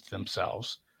Cardinals did it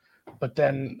themselves, but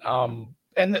then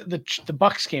and the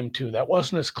Bucks game too. That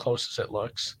wasn't as close as it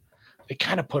looks. They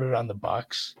kind of put it on the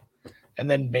Bucks, and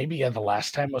then maybe the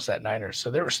last time was that Niners.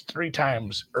 So there was 3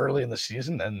 times early in the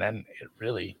season, and then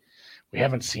we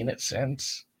haven't seen it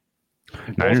since.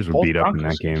 Niners were beat up in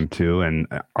that game too. And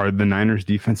are the Niners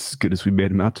defense as good as we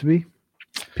made them out to be?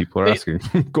 People are asking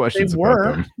questions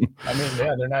about them. I mean,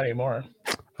 yeah, they're not anymore.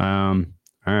 All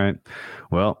right.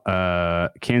 Well,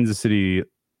 Kansas City,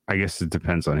 I guess it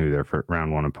depends on who their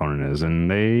round 1 opponent is, and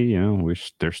they,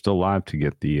 they're still live to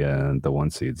get the 1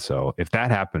 seed. So if that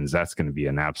happens, that's going to be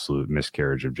an absolute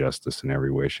miscarriage of justice in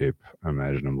every way, shape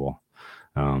imaginable.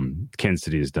 Kansas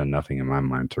City has done nothing in my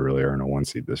mind to really earn a 1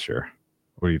 seed this year.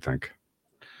 What do you think?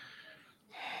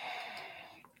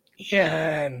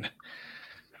 Yeah, and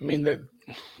I mean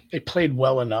they played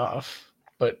well enough,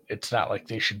 but it's not like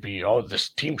they should be, this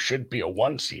team should be a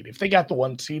 1 seed. If they got the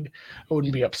 1 seed, I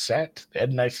wouldn't be upset. They had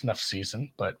a nice enough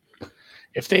season, but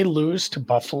if they lose to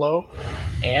Buffalo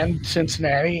and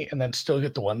Cincinnati and then still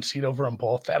get the 1 seed over them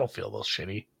both, that'll feel a little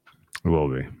shitty. It will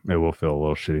be. It will feel a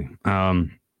little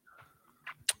shitty.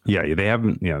 Yeah, they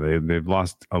haven't. Yeah, they've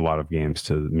lost a lot of games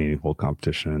to meaningful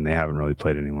competition, and they haven't really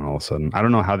played anyone all of a sudden. I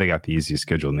don't know how they got the easiest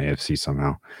schedule in the AFC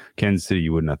somehow. Kansas City,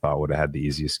 you wouldn't have thought would have had the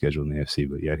easiest schedule in the AFC,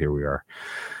 but yet here we are.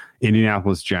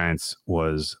 Indianapolis Giants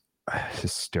was a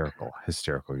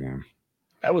hysterical game.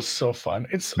 That was so fun.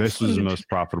 This was the most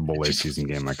profitable late season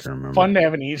game I can remember. Fun to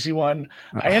have an easy one.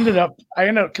 I ended up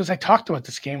because I talked about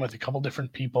this game with a couple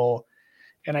different people,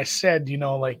 and I said,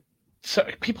 so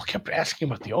people kept asking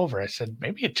about the over. I said,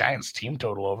 maybe a Giants team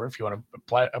total over if you want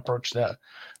to approach the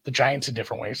Giants a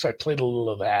different way. So I played a little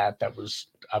of that. That was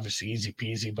obviously easy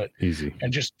peasy, but easy.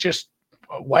 And just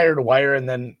wire to wire, and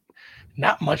then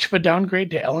not much of a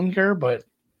downgrade to Ellinger, but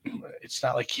it's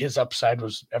not like his upside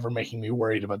was ever making me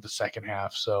worried about the second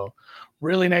half. So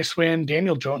really nice win.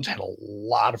 Daniel Jones had a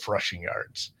lot of rushing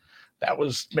yards. That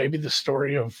was maybe the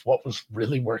story of what was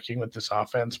really working with this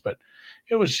offense, but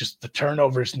it was just the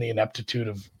turnovers and the ineptitude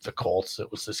of the Colts that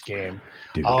was this game.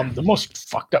 The most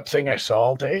fucked up thing I saw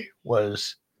all day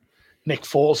was Nick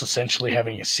Foles essentially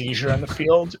having a seizure on the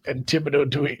field and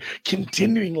Thibodeau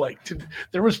continuing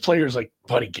there was players like,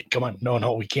 buddy, come on.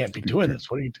 No, we can't be doing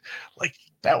this. What are you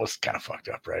that was kind of fucked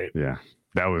up, right? Yeah,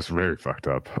 that was very fucked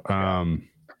up. I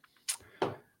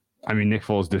mean, Nick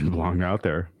Foles didn't belong out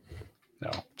there. No.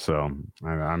 So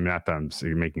I'm not that I'm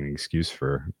making an excuse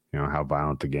for how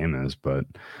violent the game is, but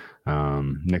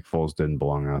Nick Foles didn't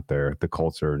belong out there. The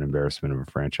Colts are an embarrassment of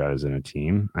a franchise and a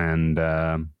team, and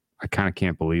I kind of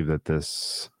can't believe that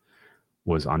this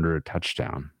was under a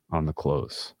touchdown on the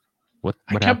close. What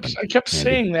happened? I kept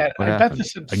saying that. I bet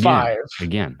this at 5.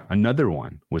 Again, another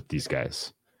one with these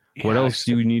guys. Yeah, what else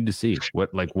do you need to see?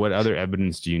 What other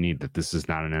evidence do you need that this is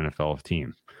not an NFL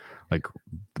team? Like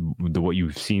what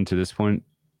you've seen to this point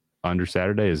under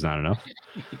Saturday is not enough.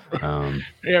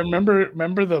 Yeah,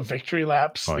 remember the victory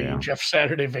laps, Jeff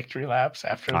Saturday victory laps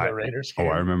after the Raiders game?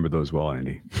 I remember those well,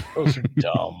 Andy. Those are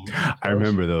dumb. I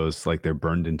remember those like they're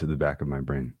burned into the back of my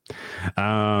brain.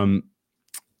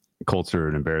 Colts are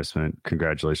an embarrassment.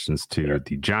 Congratulations to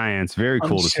the Giants. Very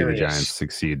cool to see the Giants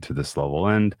succeed to this level.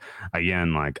 And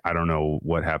again, like, I don't know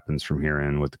what happens from here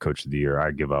in with the coach of the year.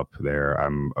 I give up there.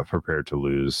 I'm prepared to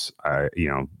lose.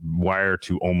 Wire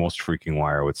to almost freaking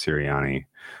wire with Sirianni.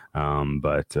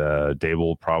 But Dable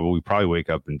will probably wake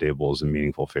up and Dable is a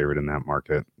meaningful favorite in that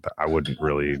market. I wouldn't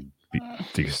really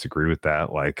disagree with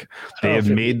that. Like, they have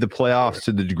made the playoffs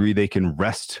to the degree they can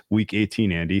rest week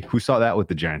 18, Andy. Who saw that with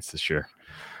the Giants this year?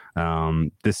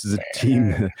 This is a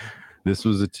team. This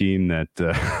was a team that.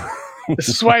 This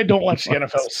is why I don't watch the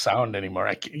NFL Sound anymore.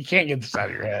 You can't get this out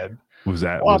of your head. Was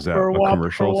that a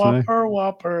commercial today?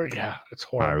 Whopper. Yeah, it's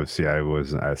horrible.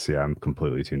 I'm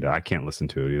completely tuned out. I can't listen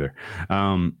to it either.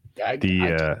 I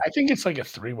think it's like a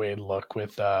three-way look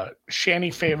with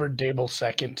Shanny favored, Dable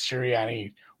second,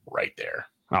 Sirianni right there.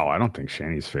 Oh, I don't think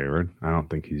Shanny's favored. I don't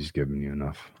think he's giving you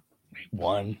enough.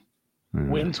 One.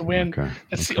 Wins win. Okay.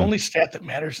 That's the only stat that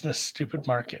matters in this stupid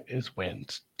market is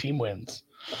wins. Team wins.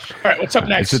 All right, what's up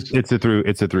next? It's a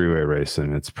three-way race,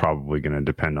 and it's probably going to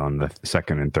depend on the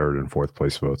second and third and fourth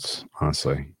place votes,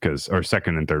 honestly, or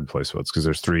second and third place votes, because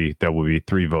there will be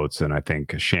three votes, and I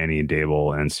think Shanny,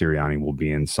 Dable, and Sirianni will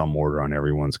be in some order on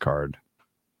everyone's card,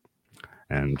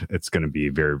 and it's going to be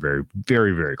very, very,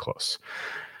 very, very close.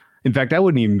 In fact, I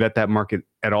wouldn't even bet that market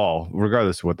at all,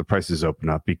 regardless of what the prices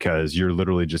open up, because you're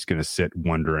literally just going to sit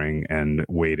wondering and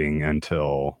waiting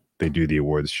until they do the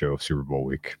awards show Super Bowl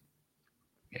week.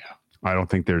 Yeah. I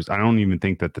don't even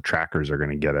think that the trackers are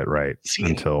going to get it right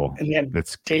until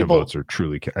the votes are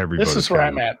truly This is where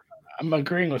I'm at. I'm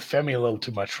agreeing with Femi a little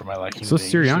too much for my liking. So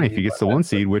Sirianni, if he gets the 1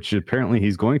 seed, which apparently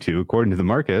he's going to, according to the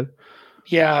market.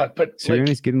 Yeah, but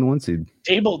Sirianni's getting the 1 seed.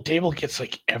 Dable gets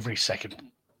like every second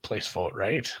place vote,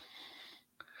 right?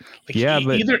 Like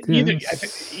but either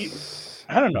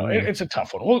I don't know. It's a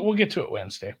tough one. We'll get to it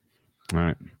Wednesday. All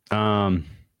right.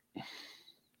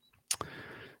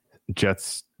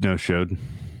 Jets no-showed.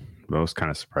 That was kind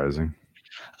of surprising.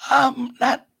 I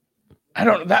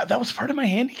don't know. That was part of my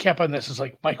handicap on this. Is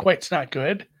like Mike White's not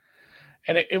good,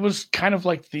 and it was kind of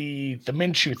like the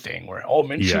Minshew thing where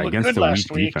Minshew looked good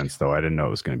last week. Defense though, I didn't know it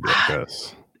was going to be like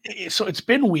this. So it's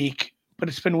been weak, but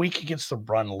it's been weak against the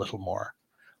run a little more.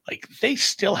 Like, they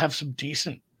still have some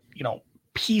decent,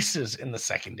 pieces in the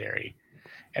secondary.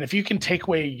 And if you can take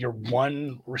away your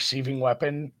one receiving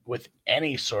weapon with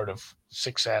any sort of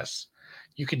success,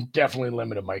 you can definitely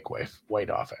limit a Mike White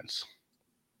offense.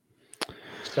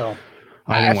 So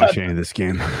I didn't watch any of this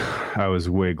game. I was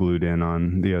way glued in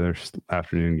on the other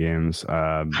afternoon games.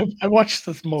 I watched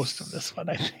most of this one,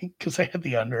 I think, because I had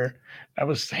the under. I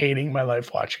was hating my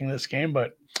life watching this game,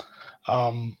 but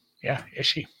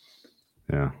Ishy.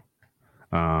 Yeah.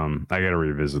 I got to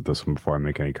revisit this one before I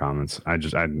make any comments. I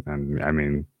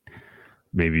mean,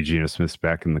 maybe Geno Smith's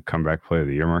back in the comeback play of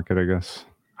the year market, I guess.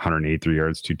 183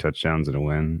 yards, 2 touchdowns, and a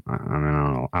win. I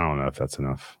don't know if that's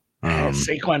enough.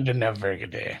 Saquon didn't have a very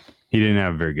good day. He didn't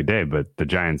have a very good day, but the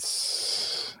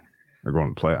Giants are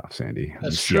going to playoffs, Andy. The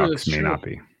Seahawks may not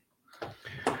be.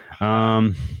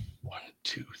 1,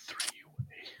 2, 3.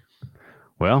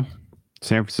 Well,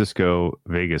 San Francisco,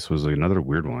 Vegas was another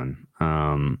weird one.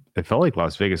 It felt like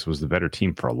Las Vegas was the better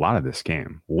team for a lot of this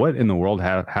game. What in the world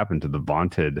happened to the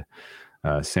vaunted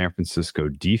San Francisco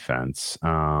defense?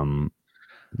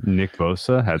 Nick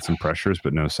Bosa had some pressures,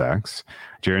 but no sacks.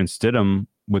 Jarrett Stidham,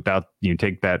 without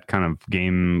take that kind of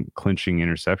game clinching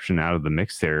interception out of the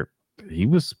mix there, he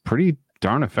was pretty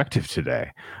darn effective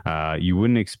today. You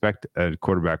wouldn't expect a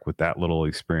quarterback with that little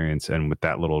experience and with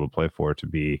that little to play for to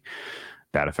be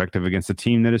that effective against a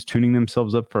team that is tuning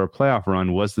themselves up for a playoff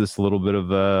run. Was this a little bit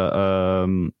of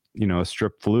a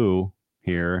strip flu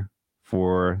here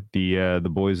for the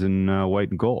boys in white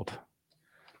and gold?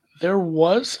 There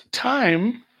was a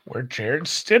time where Jarrett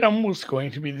Stidham was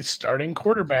going to be the starting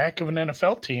quarterback of an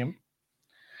NFL team.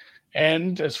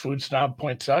 And as Food Snob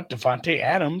points out, Devontae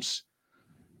Adams,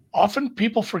 often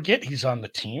people forget he's on the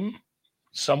team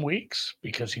some weeks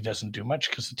because he doesn't do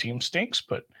much because the team stinks,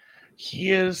 but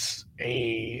he is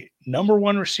a number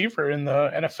one receiver in the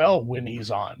NFL when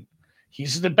he's on.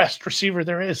 He's the best receiver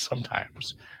there is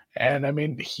sometimes. And I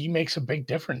mean, he makes a big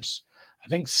difference. I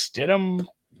think Stidham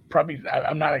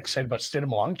I'm not excited about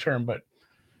Stidham long-term, but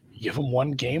give him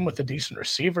one game with a decent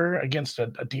receiver against a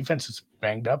defense that's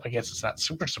banged up. I guess it's not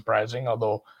super surprising,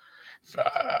 although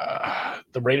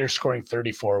The Raiders scoring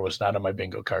 34 was not on my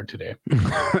bingo card today.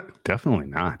 Definitely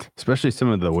not, especially some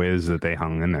of the ways that they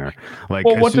hung in there. Like,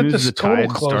 as soon as the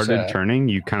tide started turning,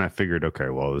 you kind of figured, okay,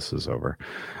 well, this is over.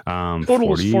 Total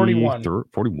was 41.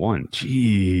 41.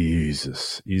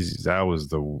 Jesus. Easy. That was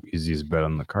the easiest bet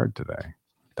on the card today.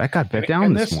 That got bet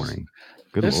down this morning.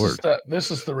 Good Lord.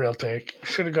 This is the real take.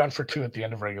 Should have gone for 2 at the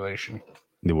end of regulation.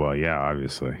 Well, yeah,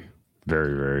 obviously.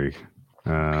 Very, very.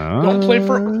 Don't play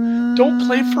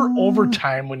for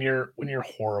overtime when you're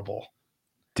horrible.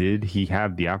 Did he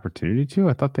have the opportunity to?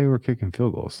 I thought they were kicking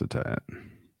field goals to tie it.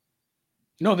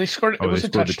 No, they scored. It was a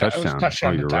touchdown. It was a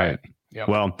touchdown. Oh, you're right. Yep.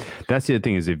 Well, that's the other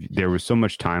thing is if there was so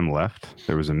much time left,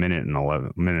 there was a minute and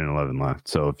 11 left.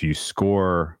 So if you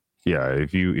score,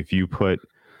 if you put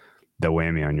the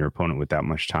whammy on your opponent with that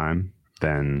much time,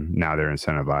 then now they're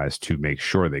incentivized to make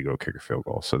sure they go kick a field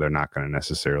goal. So they're not going to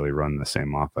necessarily run the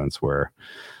same offense where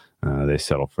they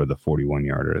settle for the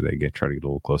 41-yarder. They try to get a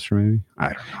little closer, maybe. I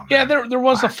don't know. Yeah, there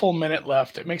was a full minute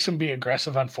left. It makes them be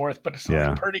aggressive on fourth, but it's not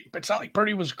like Purdy. But it's not like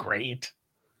Purdy was great.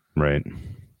 Right.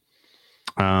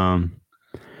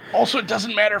 Also, it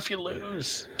doesn't matter if you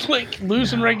lose. Like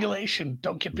lose in regulation.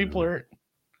 Don't get people hurt.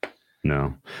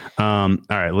 No. All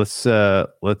right. Let's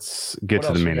get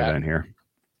to the main event here.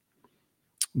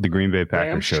 The Green Bay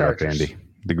Packers showed up, Andy.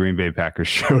 The Green Bay Packers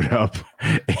showed up.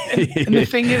 And the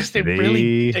thing is, they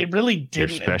really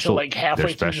didn't until like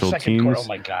halfway through the second quarter. Oh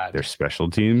my God. Their special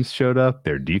teams showed up.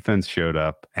 Their defense showed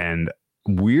up. And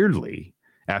weirdly,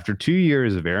 after 2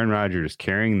 years of Aaron Rodgers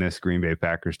carrying this Green Bay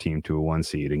Packers team to a 1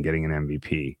 seed and getting an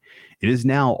MVP, it is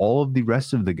now all of the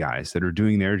rest of the guys that are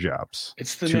doing their jobs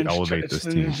to elevate this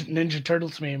team. Ninja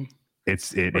Turtles meme.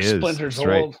 It is Splinter's old.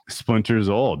 Right. Splinter's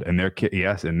old, and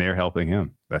they're helping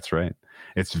him. That's right.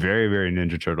 It's very, very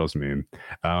Ninja Turtles meme.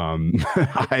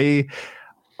 I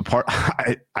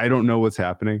don't know what's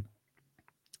happening.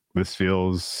 This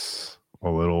feels a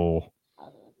little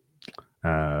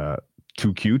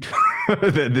too cute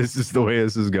that this is the way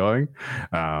this is going.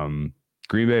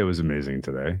 Green Bay was amazing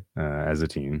today as a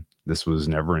team. This was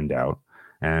never in doubt,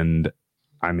 and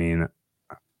I mean,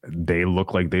 they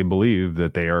look like they believe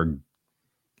that they are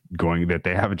that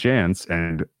they have a chance,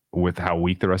 and with how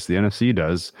weak the rest of the NFC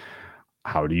does,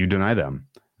 how do you deny them?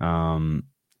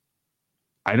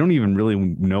 I don't even really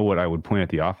know what I would point at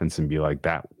the offense and be like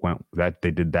that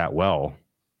they did that well,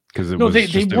 because they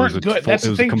weren't good. That's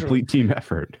the thing. It was a complete team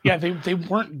effort. Yeah, they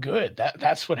weren't good.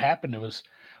 That's what happened. It was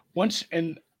once,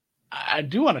 and I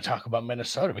do want to talk about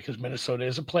Minnesota because Minnesota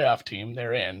is a playoff team.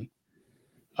 They're in.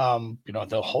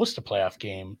 They'll host a playoff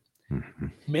game. Mm-hmm.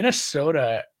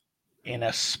 Minnesota in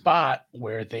a spot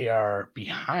where they are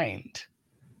behind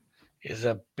is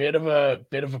a bit of a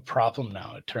problem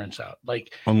now, it turns out.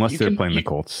 Like, unless they're playing the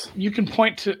Colts. You can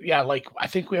point to I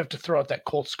think we have to throw out that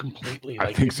Colts completely. Like,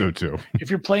 I think so too. If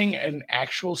you're playing an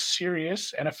actual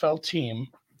serious NFL team,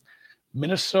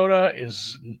 Minnesota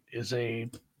is a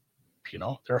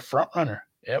they're a front runner.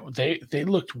 They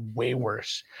looked way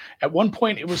worse. At one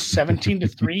point, it was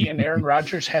 17-3, and Aaron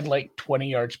Rodgers had like 20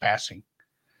 yards passing.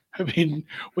 I mean,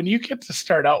 when you get to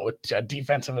start out with a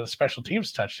defensive and a special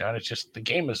teams touchdown, it's just the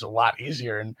game is a lot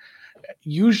easier. And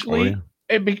usually,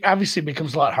 it obviously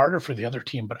becomes a lot harder for the other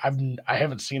team. But I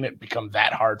haven't seen it become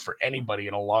that hard for anybody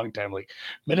in a long time. Like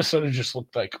Minnesota just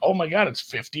looked like, oh my God, it's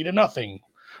 50-0.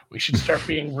 We should start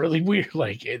being really weird.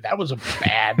 Like that was a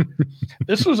bad.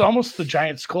 This was almost the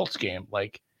Giants-Colts game.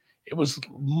 Like it was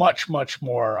much, much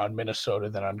more on Minnesota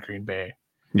than on Green Bay.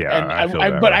 Yeah,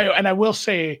 and I will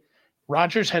say,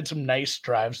 Rodgers had some nice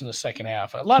drives in the second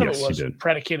half. A lot of it was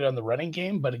predicated on the running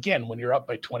game, but again, when you're up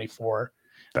by 24,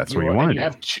 that's what you want.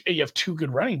 You have two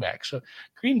good running backs. So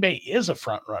Green Bay is a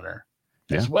front runner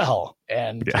as well,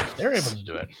 and they're able to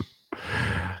do it.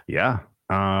 Yeah.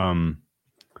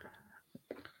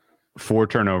 4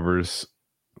 turnovers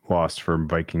lost for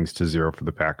Vikings to 0 for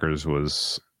the Packers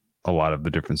was a lot of the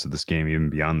difference of this game, even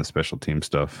beyond the special team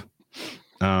stuff.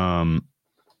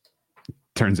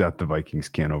 Turns out the Vikings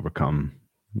can't overcome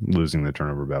losing the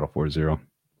turnover battle 4-0.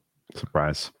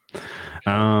 Surprise.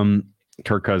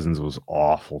 Kirk Cousins was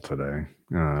awful today.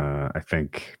 I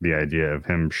think the idea of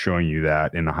him showing you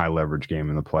that in a high leverage game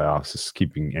in the playoffs is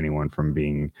keeping anyone from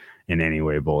being in any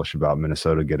way bullish about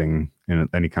Minnesota getting in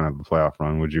any kind of a playoff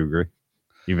run. Would you agree?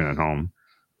 Even at home,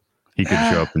 he could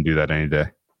show up and do that any day.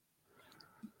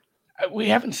 We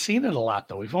haven't seen it a lot,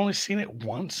 though. We've only seen it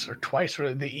once or twice.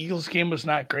 The Eagles game was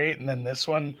not great, and then this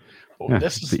one.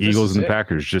 The Eagles and the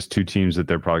Packers, just 2 teams that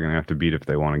they're probably going to have to beat if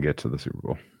they want to get to the Super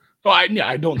Bowl. Well,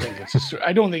 I don't think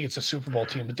it's a Super Bowl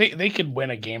team, but they could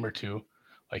win a game or two.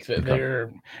 Like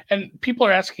they're, and people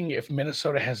are asking if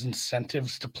Minnesota has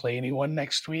incentives to play anyone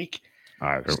next week.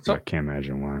 I can't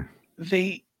imagine why.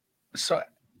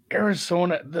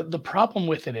 Arizona, the problem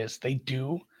with it is they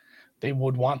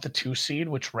would want the 2 seed,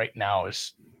 which right now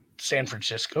is San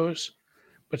Francisco's,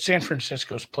 but San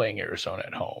Francisco's playing Arizona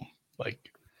at home. Like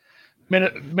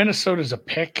Minnesota's a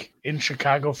pick in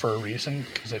Chicago for a reason,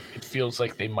 because it feels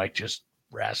like they might just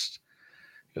rest.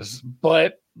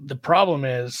 But the problem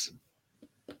is,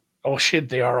 oh shit,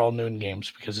 they are all noon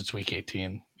games because it's week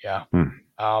 18. Yeah.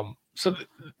 So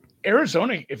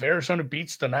Arizona, if Arizona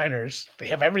beats the Niners, they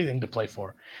have everything to play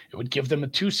for. It would give them a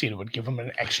 2 seed. It would give them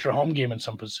an extra home game in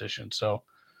some position. So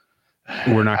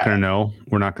we're not going to know.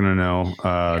 We're not going to know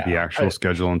the actual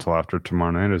schedule until after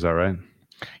tomorrow night. Is that right?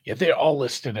 Yeah, they're all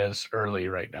listed as early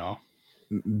right now.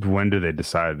 When do they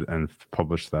decide and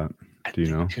publish that? Do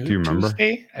you know? Do you remember?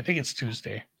 Tuesday? I think it's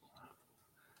Tuesday.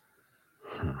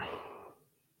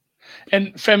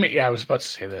 And Femi, I was about to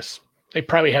say this. They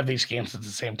probably have these games at the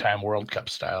same time, World Cup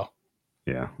style.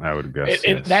 Yeah, I would guess.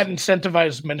 That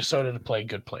incentivizes Minnesota to play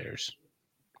good players.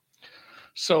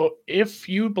 So if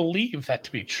you believe that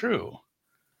to be true,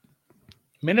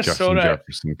 Minnesota... Justin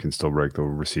Jefferson can still break the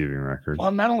receiving record.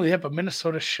 Well, not only that, but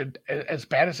Minnesota should, as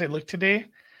bad as they look today,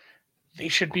 they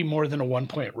should be more than a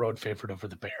 1-point road favorite over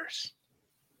the Bears.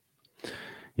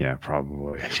 Yeah,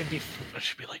 probably. That should be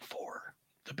like 4.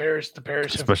 The Bears,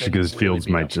 especially because Fields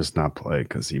might just not play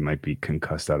because he might be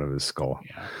concussed out of his skull.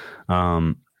 Yeah.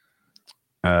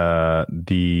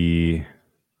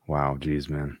 Wow, geez,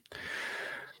 man.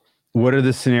 What are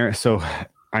the scenarios? So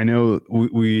I know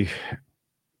we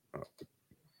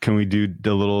can we do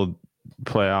the little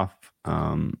playoff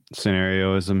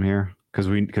scenarioism here because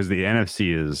the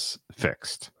NFC is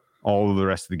fixed. All of the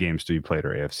rest of the games to be played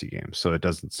are AFC games, so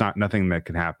it's not nothing that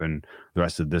can happen. The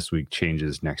rest of this week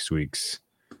changes next week's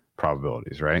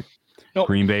probabilities, right? Nope.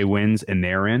 Green Bay wins and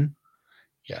they're in.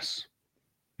 Yes.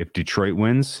 If Detroit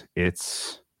wins,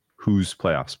 it's whose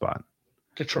playoff spot?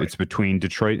 Detroit. It's between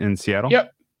Detroit and Seattle.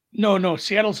 Yep. No.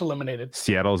 Seattle's eliminated.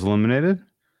 Seattle's eliminated.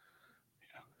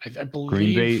 I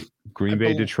believe Green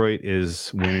Bay, Detroit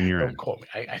is winning. You're in. Don't quote me.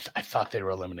 I thought they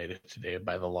were eliminated today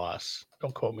by the loss.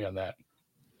 Don't quote me on that.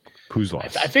 Who's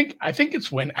lost? I think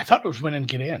it's win. I thought it was win and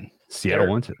get in. Seattle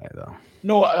won today, though.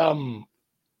 No,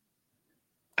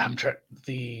 I'm trying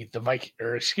the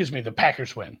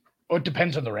Packers win. Oh, it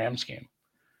depends on the Rams game.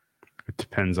 It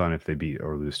depends on if they beat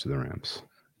or lose to the Rams.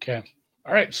 Okay.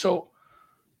 All right. So,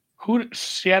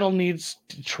 Seattle needs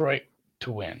Detroit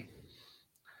to win.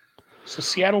 So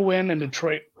Seattle win and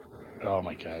Detroit. Oh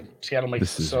my God, Seattle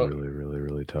makes this is really, really,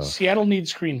 really tough. Seattle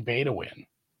needs Green Bay to win.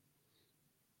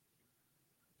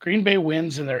 Green Bay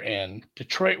wins and they're in.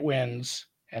 Detroit wins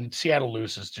and Seattle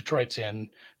loses. Detroit's in.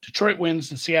 Detroit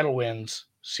wins and Seattle wins.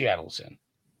 Seattle's in.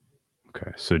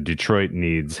 Okay, so Detroit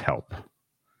needs help.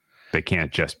 They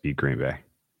can't just beat Green Bay.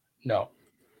 No.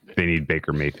 They need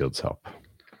Baker Mayfield's help.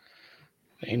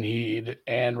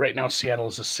 And right now Seattle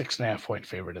is a 6.5 point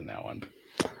favorite in that one.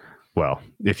 Well,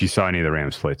 if you saw any of the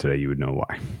Rams play today, you would know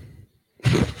why.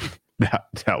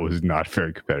 That was not a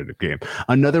very competitive game.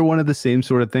 Another one of the same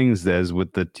sort of things as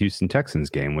with the Houston Texans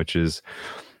game, which is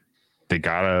they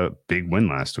got a big win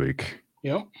last week.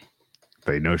 Yep.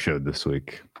 They no-showed this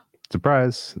week.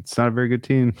 Surprise. It's not a very good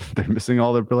team. They're missing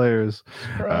all their players.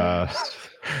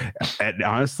 And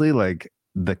honestly, like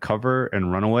the cover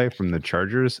and runaway from the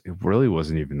Chargers, it really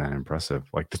wasn't even that impressive.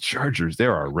 Like the Chargers,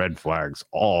 there are red flags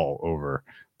all over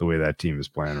the way that team is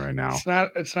playing right now.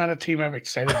 It's not a team I'm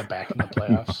excited to back in the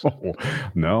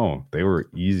playoffs. No, they were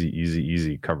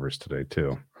easy covers today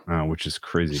too, which is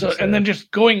crazy. So and then just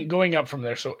going up from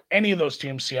there. So any of those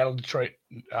teams, Seattle, Detroit,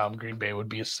 Green Bay would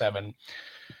be a 7.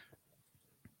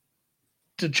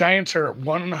 The Giants are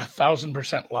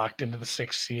 1,000% locked into the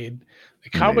 6th seed.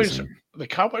 The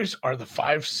Cowboys are the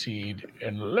 5 seed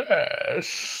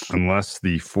unless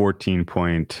the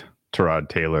 14-point Tyrod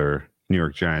Taylor New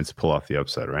York Giants pull off the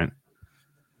upset, right?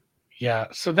 Yeah,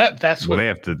 so that's what they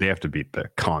have to beat the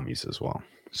Commies as well.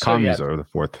 Commies are the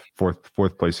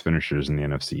fourth place finishers in the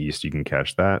NFC East. You can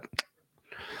catch that.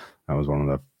 That was one of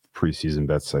the preseason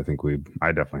bets. I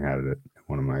definitely had it at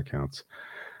one of my accounts.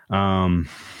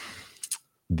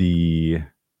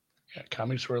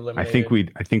 Commies were eliminated.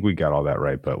 I think we got all that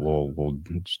right, but we'll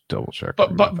just double check.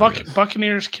 But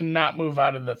Buccaneers cannot move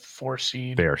out of the 4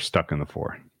 seed. They are stuck in the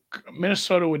 4.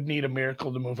 Minnesota would need a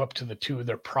miracle to move up to the 2.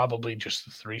 They're probably just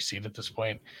the 3 seed at this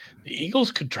point. The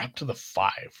Eagles could drop to the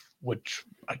 5, which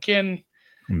again,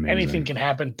 amazing. Anything can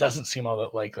happen. Doesn't seem all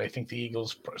that likely. I think the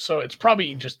Eagles. So it's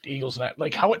probably just Eagles.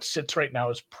 Like how it sits right now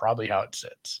is probably how it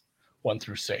sits. 1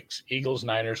 through 6. Eagles,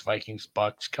 Niners, Vikings,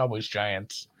 Bucks, Cowboys,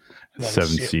 Giants. And then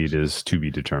 7th seed is to be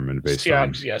determined based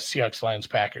on Seahawks, Lions,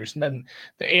 Packers, and then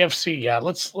the AFC. Yeah,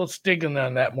 let's dig in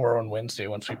on that more on Wednesday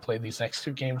once we play these next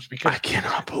 2 games, because I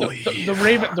cannot believe the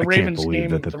Ravens game.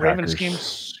 The Ravens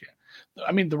games.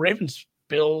 I mean, the Ravens,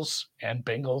 Bills, and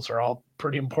Bengals are all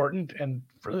pretty important, and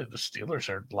really the Steelers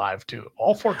are live too.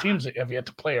 All 4 teams that have yet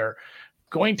to play are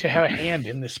going to have a hand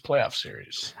in this playoff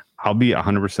series. I'll be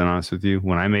 100% honest with you.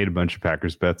 When I made a bunch of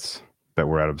Packers bets that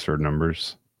were at absurd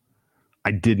numbers,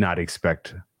 I did not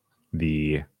expect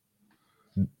their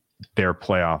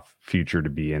playoff future to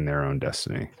be in their own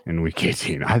destiny in week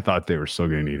 18. I thought they were still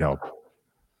going to need help.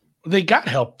 They got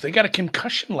help. They got a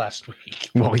concussion last week.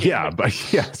 Well, yeah,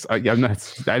 but yes, I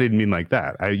didn't mean like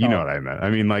that. You know what I meant. I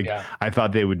mean, like, yeah. I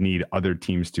thought they would need other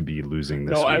teams to be losing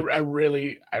this week. I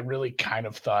really kind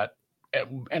of thought,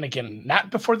 and again,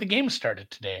 not before the game started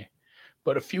today,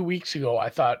 but a few weeks ago, I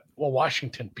thought, well,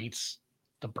 Washington beats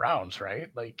the Browns, right?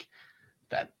 Like,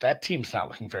 that team's not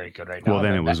looking very good right now. Well,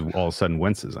 then it was all of a sudden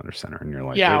Wentz is under center, and you're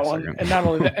like, yeah, and not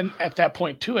only that, and at that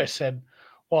point too, I said,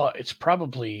 well, it's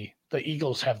probably the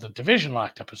Eagles have the division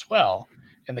locked up as well,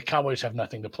 and the Cowboys have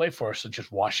nothing to play for, so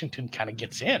just Washington kind of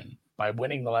gets in by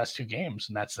winning the last 2 games,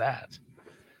 and that's that.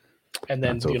 And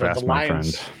then the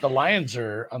Lions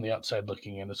are on the outside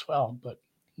looking in as well. But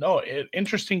no,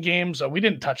 interesting games. We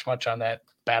didn't touch much on that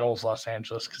Battle of Los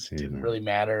Angeles because it didn't really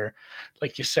matter.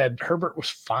 Like you said, Herbert was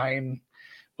fine.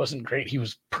 Wasn't great. He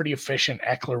was pretty efficient.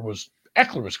 Eckler was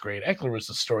great. Eckler was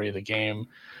the story of the game.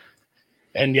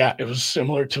 And yeah, it was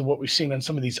similar to what we've seen on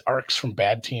some of these arcs from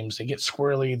bad teams. They get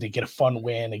squirrely, they get a fun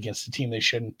win against a team they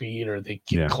shouldn't beat, or they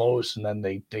get close and then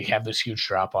they have this huge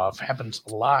drop off. Happens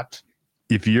a lot.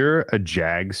 If you're a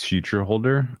Jags future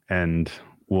holder, and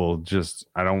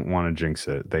I don't want to jinx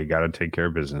it, they got to take care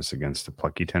of business against the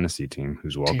plucky Tennessee team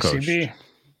who's well coached.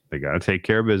 They got to take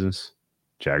care of business.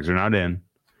 Jags are not in.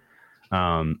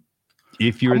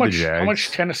 If you're the Jags, how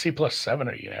much Tennessee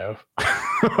 +7 are you have?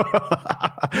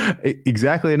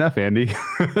 Exactly enough, Andy.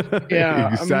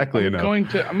 Yeah, exactly enough. I'm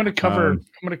going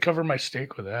to cover my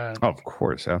stake with that. Of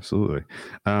course, absolutely.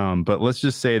 But let's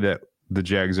just say that the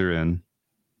Jags are in,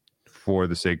 for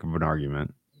the sake of an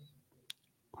argument.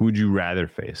 Who would you rather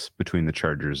face between the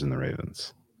Chargers and the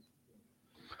Ravens?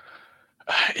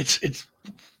 It's.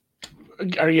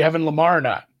 Are you having Lamar or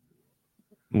not?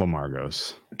 Lamar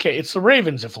goes. Okay, it's the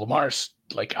Ravens if Lamar's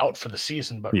like out for the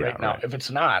season, but right now, if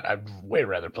it's not, I'd way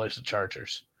rather place the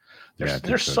Chargers.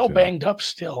 They're so banged up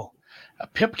still.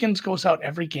 Pipkins goes out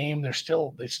every game. They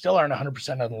still aren't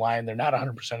 100% on the line. They're not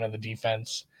 100% on the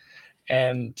defense,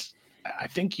 and I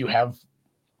think you have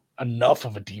enough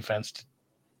of a defense to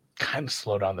kind of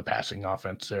slow down the passing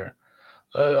offense there.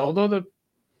 Although the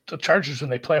Chargers, when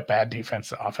they play a bad defense,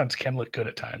 the offense can look good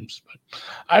at times. But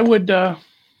I would.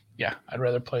 I'd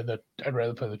rather play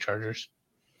the Chargers.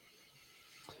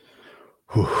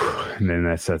 Whew. And then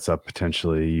that sets up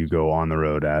potentially you go on the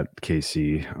road at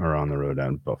KC or on the road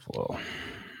at Buffalo.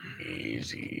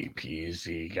 Easy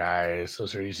peasy, guys.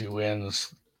 Those are easy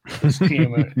wins. This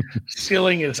team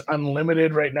ceiling is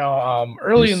unlimited right now.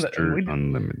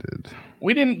 Unlimited.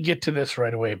 We didn't get to this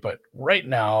right away, but right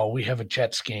now we have a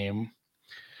Jets game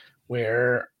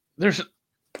where there's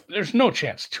no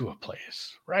chance Tua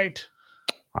plays, right?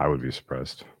 I would be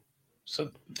surprised.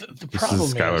 So the problem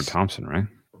is Skylar Thompson, right?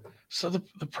 So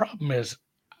the problem is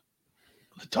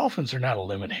the Dolphins are not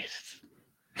eliminated.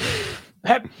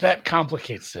 That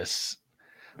complicates this.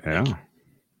 Yeah.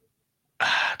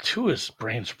 Tua's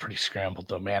brains are pretty scrambled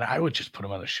though, man. I would just put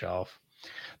him on the shelf.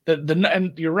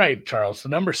 And you're right, Charles. The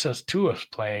number says Tua's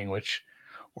playing, which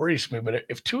worries me. But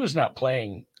if Tua's not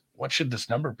playing, what should this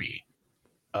number be?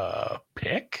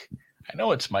 Pick? I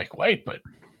know it's Mike White, but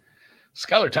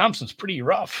Skylar Thompson's pretty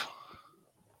rough.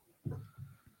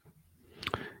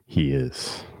 He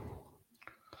is.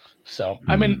 So,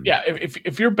 I mean, yeah,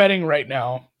 if you're betting right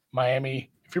now,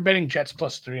 Miami, if you're betting Jets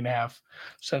 +3.5,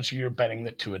 essentially you're betting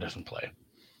that Tua doesn't play.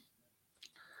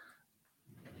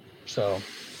 So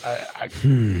I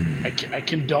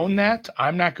condone that.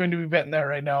 I'm not going to be betting that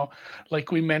right now.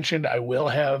 Like we mentioned, I will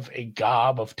have a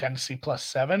gob of Tennessee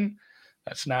 +7.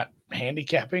 That's not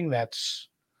handicapping.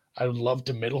 I would love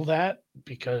to middle that,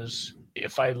 because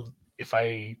if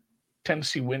I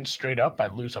Tennessee wins straight up,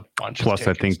 I'd lose a bunch of tickets. Plus,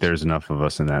 I think there's enough of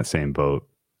us in that same boat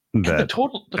that that's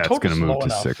going to move to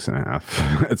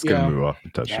 6.5. It's going to move off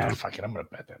the touchdown. Yeah, fuck it. I'm going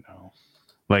to bet that now.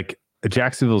 Like,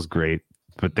 Jacksonville's great,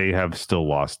 but they have still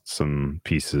lost some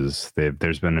pieces.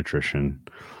 There's been attrition.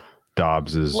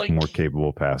 Dobbs is more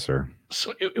capable passer.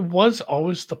 So it was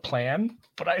always the plan,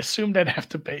 but I assumed I'd have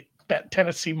to bet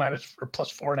Tennessee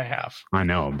 +4.5. I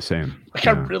know, I'm saying. Like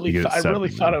I really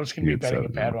thought I was going to be betting a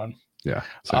bad one. Yeah.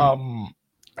 All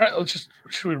All right,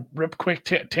 should we rip quick?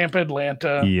 Tampa,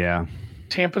 Atlanta. Yeah.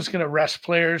 Tampa's going to rest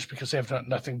players because they have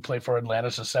nothing to play for.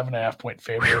 Atlanta's a 7.5-point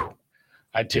favorite.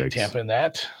 I'd take Tampa in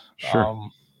that. Sure.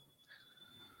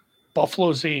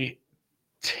 Buffalo's a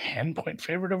 10-point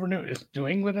favorite over New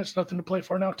England has nothing to play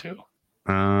for now, too.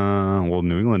 Well,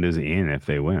 New England is in if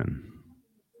they win.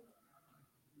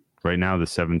 Right now, the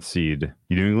 7th seed,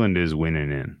 New England is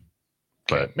winning in.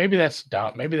 Okay, but maybe that's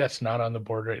down. Maybe that's not on the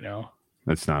board right now.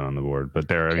 It's not on the board, but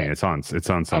there. Okay. I mean, it's on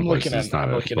some I'm looking places.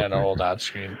 I'm looking at an old odds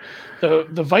screen. The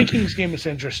Vikings game is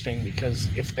interesting because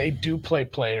if they do play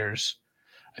players,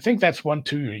 I think that's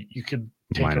 1-2. You could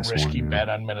take a risky bet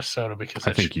on Minnesota because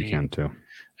I think you can too.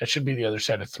 That should be the other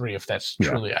side of 3 if that's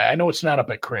truly. I know it's not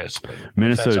up at Chris, but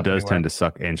Minnesota does tend to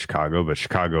suck in Chicago, but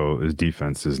Chicago's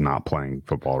defense is not playing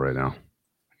football right now.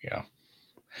 Yeah.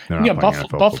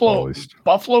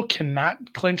 Buffalo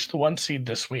cannot clinch the 1 seed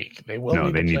this week. They will.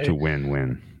 No, they need to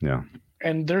win. Yeah.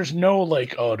 And there's no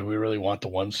do we really want the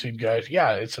 1 seed, guys?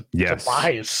 Yeah, the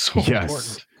bye is so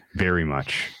important. Very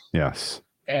much. Yes.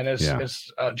 And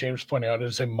as James pointed out,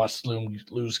 it's a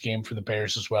must-lose game for the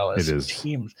Bears as well. As it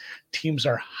is. Teams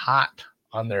are hot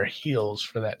on their heels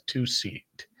for that 2 seed.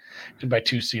 And by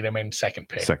 2 seed, I mean second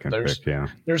pick.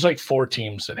 There's like 4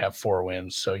 teams that have 4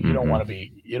 wins, so you don't want to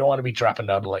be dropping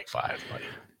down to like 5. Buddy.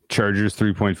 Chargers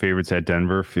 3-point favorites at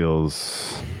Denver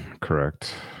feels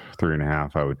correct.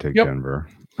 3.5. I would take Denver.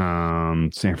 San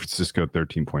Francisco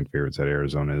 13-point favorites at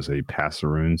Arizona is a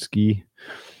Passerunski.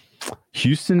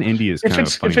 Houston, Indy is kind of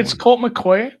a funny if it's Colt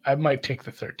McCoy, I might take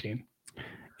the 13.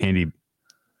 Andy,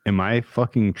 am I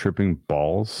fucking tripping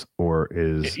balls, or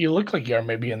is you look like you are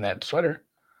maybe in that sweater?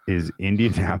 Is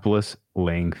Indianapolis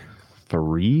laying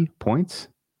 3 points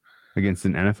against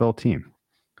an NFL team?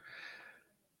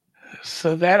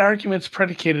 So that argument's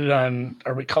predicated on,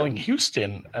 are we calling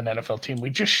Houston an NFL team? We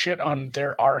just shit on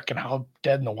their arc and how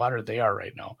dead in the water they are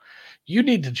right now. You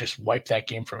need to just wipe that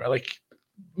game from like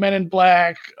Men in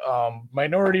Black,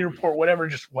 Minority Report, whatever.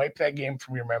 Just wipe that game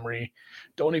from your memory.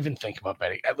 Don't even think about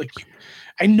betting.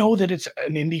 I know that it's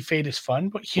an Indy fade is fun,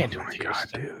 but you can't do it.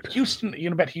 Dude. Houston, you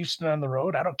know, bet Houston on the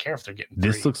road. I don't care if they're getting 3.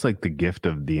 This looks like the gift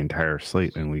of the entire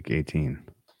slate in Week 18.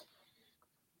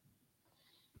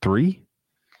 3?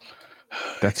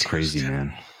 That's crazy, Houston.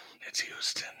 Man. It's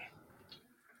Houston.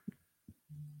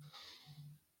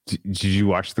 Did you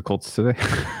watch the Colts today?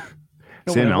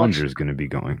 Sam Ellinger is going to be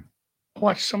going.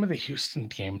 Watch some of the Houston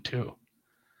game too.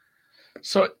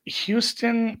 So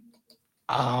Houston,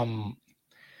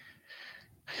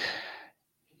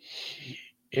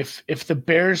 if the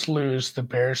Bears lose, the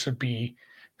Bears would be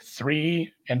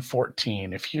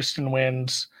 3-14. If Houston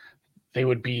wins, they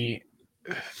would be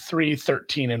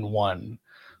 3-13-1.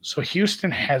 So Houston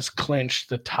has clinched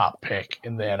the top pick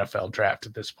in the NFL draft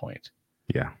at this point.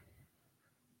 Yeah.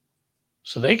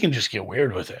 So they can just get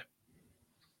weird with it.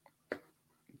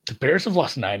 The Bears have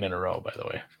lost 9 in a row, by the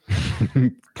way.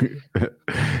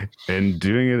 And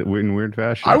doing it in weird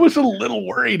fashion. I was a little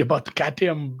worried about the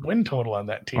goddamn win total on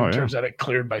that team. Turns out it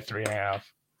cleared by 3.5.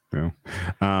 Yeah.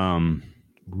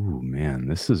 Ooh, man,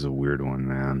 this is a weird one,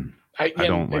 man. I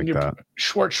don't like that.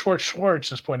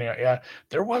 Schwartz is pointing out,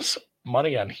 there was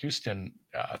money on Houston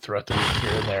throughout the week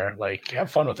here and there. Like,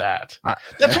 have fun with that.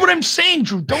 That's what I'm saying,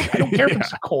 Drew. I don't care if it's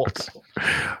the Colts.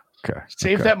 Okay.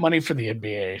 Save that money for the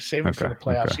NBA. Save it for the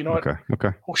playoffs. You know what?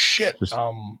 Okay. Oh shit.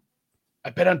 I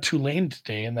bet on Tulane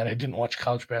today, and then I didn't watch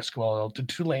college basketball. Did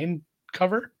Tulane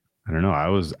cover? I don't know. I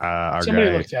was our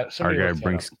guy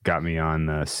Brinks got me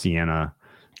on Siena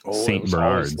St.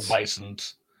 Bernard's. The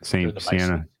Bisons.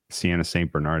 Siena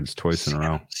St. Bernard's twice in a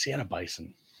row. Siena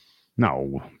Bison.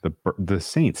 No, the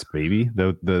Saints, baby.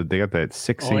 They got that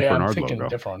 6 St. Bernard logo.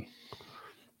 Different one.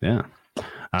 Yeah.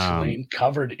 Tulane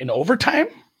covered in overtime.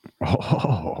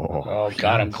 Oh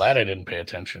God! I'm glad I didn't pay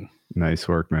attention. Nice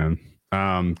work, man.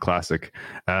 Classic.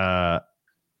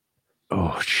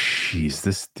 Jeez,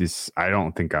 this. I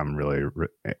don't think I'm really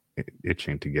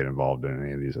itching to get involved in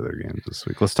any of these other games this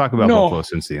week. Let's talk about Buffalo,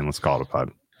 Cincy, and let's call it a pod.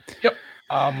 Yep.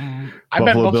 I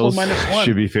bet Buffalo Bills -1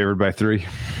 should be favored by 3.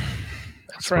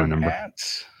 That's my number.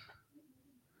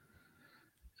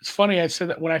 It's funny. I said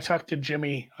that when I talked to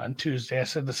Jimmy on Tuesday. I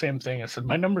said the same thing. I said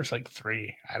my number's like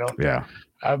 3. I don't. Yeah.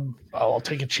 I'll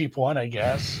take a cheap one, I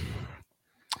guess.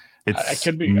 I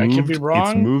could be wrong.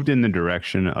 It's moved in the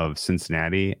direction of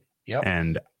Cincinnati. Yep.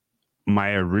 And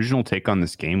my original take on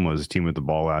this game was team with the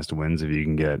ball last wins. If you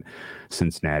can get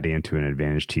Cincinnati into an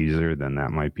advantage teaser, then that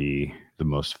might be the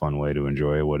most fun way to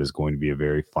enjoy what is going to be a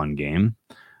very fun game.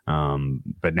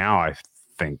 But now I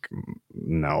think,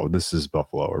 no, this is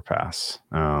Buffalo or pass.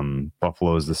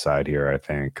 Buffalo is the side here. I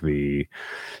think the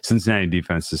Cincinnati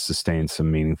defense has sustained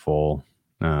some meaningful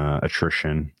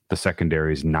attrition. The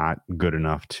secondary is not good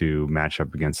enough to match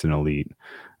up against an elite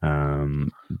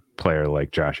player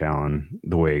like Josh Allen,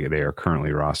 the way they are currently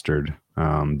rostered.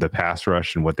 The pass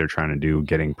rush and what they're trying to do,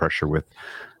 getting pressure with,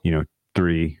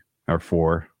 3 or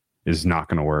 4 is not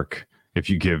going to work. If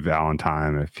you give Allen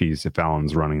time, if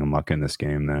Allen's running amok in this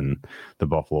game, then the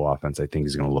Buffalo offense, I think,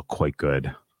 is going to look quite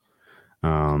good.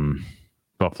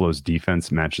 Buffalo's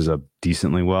defense matches up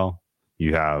decently well.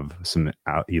 You have some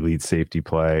elite safety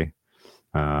play,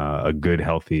 a good,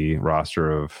 healthy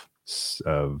roster of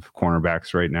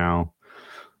cornerbacks right now.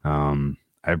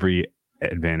 Every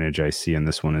advantage I see in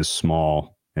this one is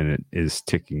small, and it is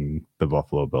ticking the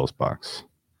Buffalo Bills box.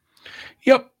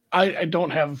 Yep. I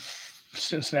don't have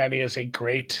Cincinnati as a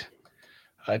great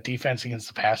defense against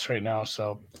the pass right now,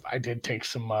 so I did take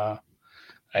some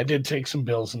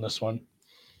Bills in this one.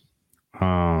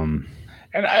 And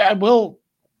I will,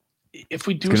 if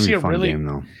we do see a really game,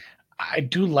 though. I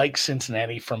do like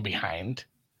Cincinnati from behind,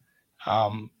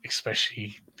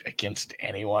 especially against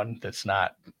anyone that's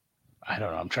not, I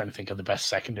don't know, I'm trying to think of the best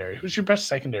secondary. Who's your best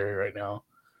secondary right now?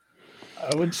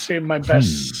 I would say my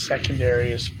best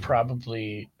secondary is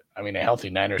probably, a healthy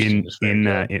Niners team is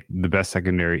the best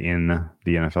secondary in the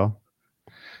NFL.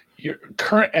 You're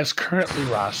currently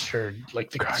rostered,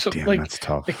 that's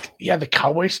tough. The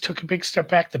Cowboys took a big step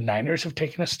back. The Niners have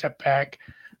taken a step back.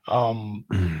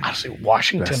 Honestly,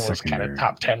 Washington was kind of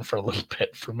top 10 for a little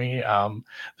bit for me.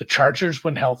 The Chargers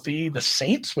when healthy, the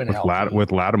Saints when healthy.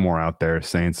 With Lattimore out there,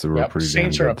 Saints were pretty.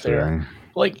 Saints are up there.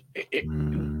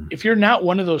 If you're not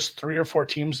one of those 3 or 4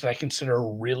 teams that I consider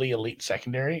really elite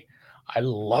secondary, I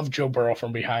love Joe Burrow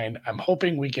from behind. I'm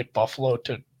hoping we get Buffalo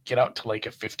to get out to like a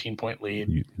 15-point lead.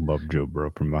 You love Joe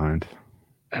Burrow from behind.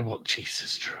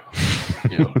 Jesus, Drew.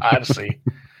 Honestly,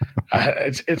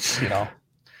 it's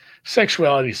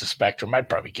sexuality is a spectrum. I'd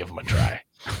probably give him a try.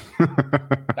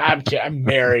 I'm kidding. I'm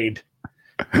married,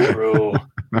 Drew.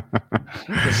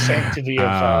 The sanctity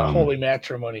of holy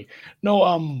matrimony.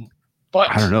 No, but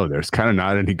I don't know. There's kind of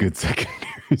not any good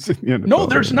secondaries in the NFL. No,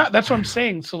 there's not. That's what I'm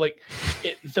saying. So,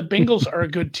 the Bengals are a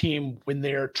good team when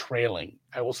they're trailing.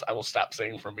 I will stop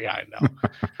saying from behind now.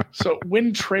 So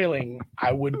when trailing,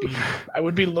 I would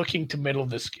be looking to middle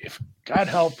this. If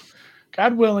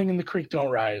God willing, and the creek don't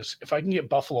rise, if I can get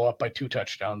Buffalo up by 2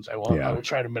 touchdowns, I will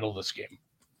try to middle this game.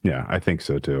 Yeah, I think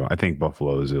so too. I think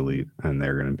Buffalo is elite, and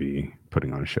they're going to be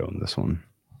putting on a show in this one.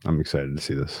 I'm excited to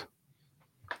see this.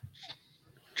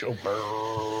 Joe Burrow.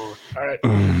 All right.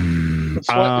 Is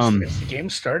the game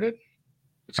started?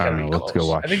 It's got to be close. Let's go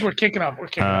watch. I think we're kicking off. We're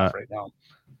kicking off right now.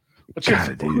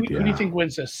 Who do you think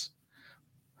wins this?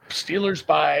 Steelers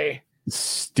by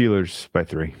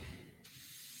 3.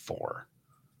 4.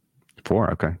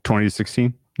 4, okay.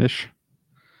 20-16-ish?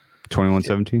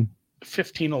 21-17?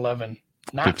 15-11.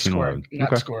 Not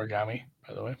Scorigami,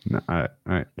 by the way. All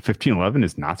right. 15-11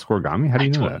 is not Scorigami? How do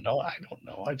you know that? I don't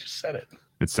know. I just said it.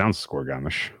 It sounds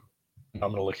Scorigamish. I'm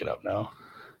going to look it up now.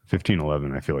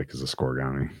 15-11, I feel like, is a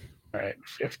Scorigami. All right.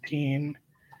 15-11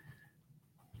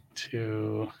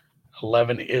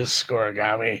 is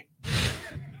Scorigami.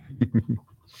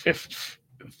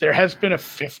 There has been a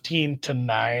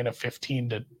 15-9, a 15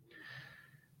 to.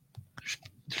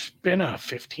 There's been a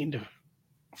 15-14.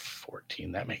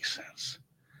 That makes sense.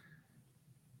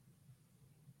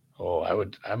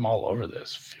 I'm all over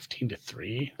this.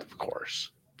 15-3, of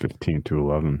course.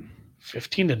 15-11.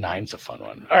 15-9 is a fun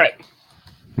one. All right.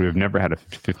 We have never had a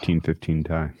 15-15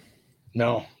 tie.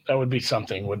 No, that would be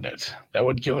something, wouldn't it? That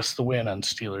would give us the win on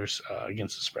Steelers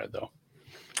against the spread, though.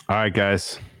 All right,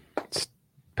 guys.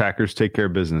 Packers take care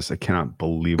of business. I cannot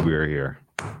believe we are here,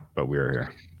 but we are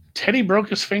here. Teddy broke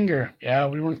his finger. Yeah,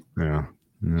 we weren't. Yeah,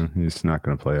 he's not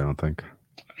going to play, I don't think.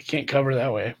 I can't cover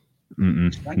that way. No,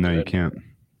 good. You can't.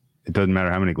 It doesn't matter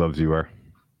how many gloves you wear.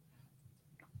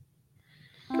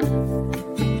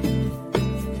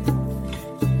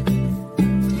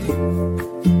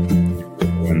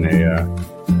 When they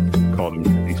called him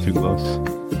these 2 gloves.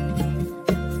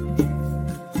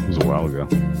 It was a while ago.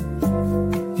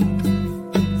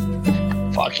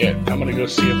 Fuck it. I'm going to go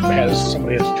see if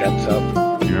somebody has Jets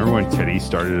up. Do you remember when Teddy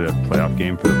started a playoff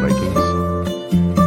game for the Vikings?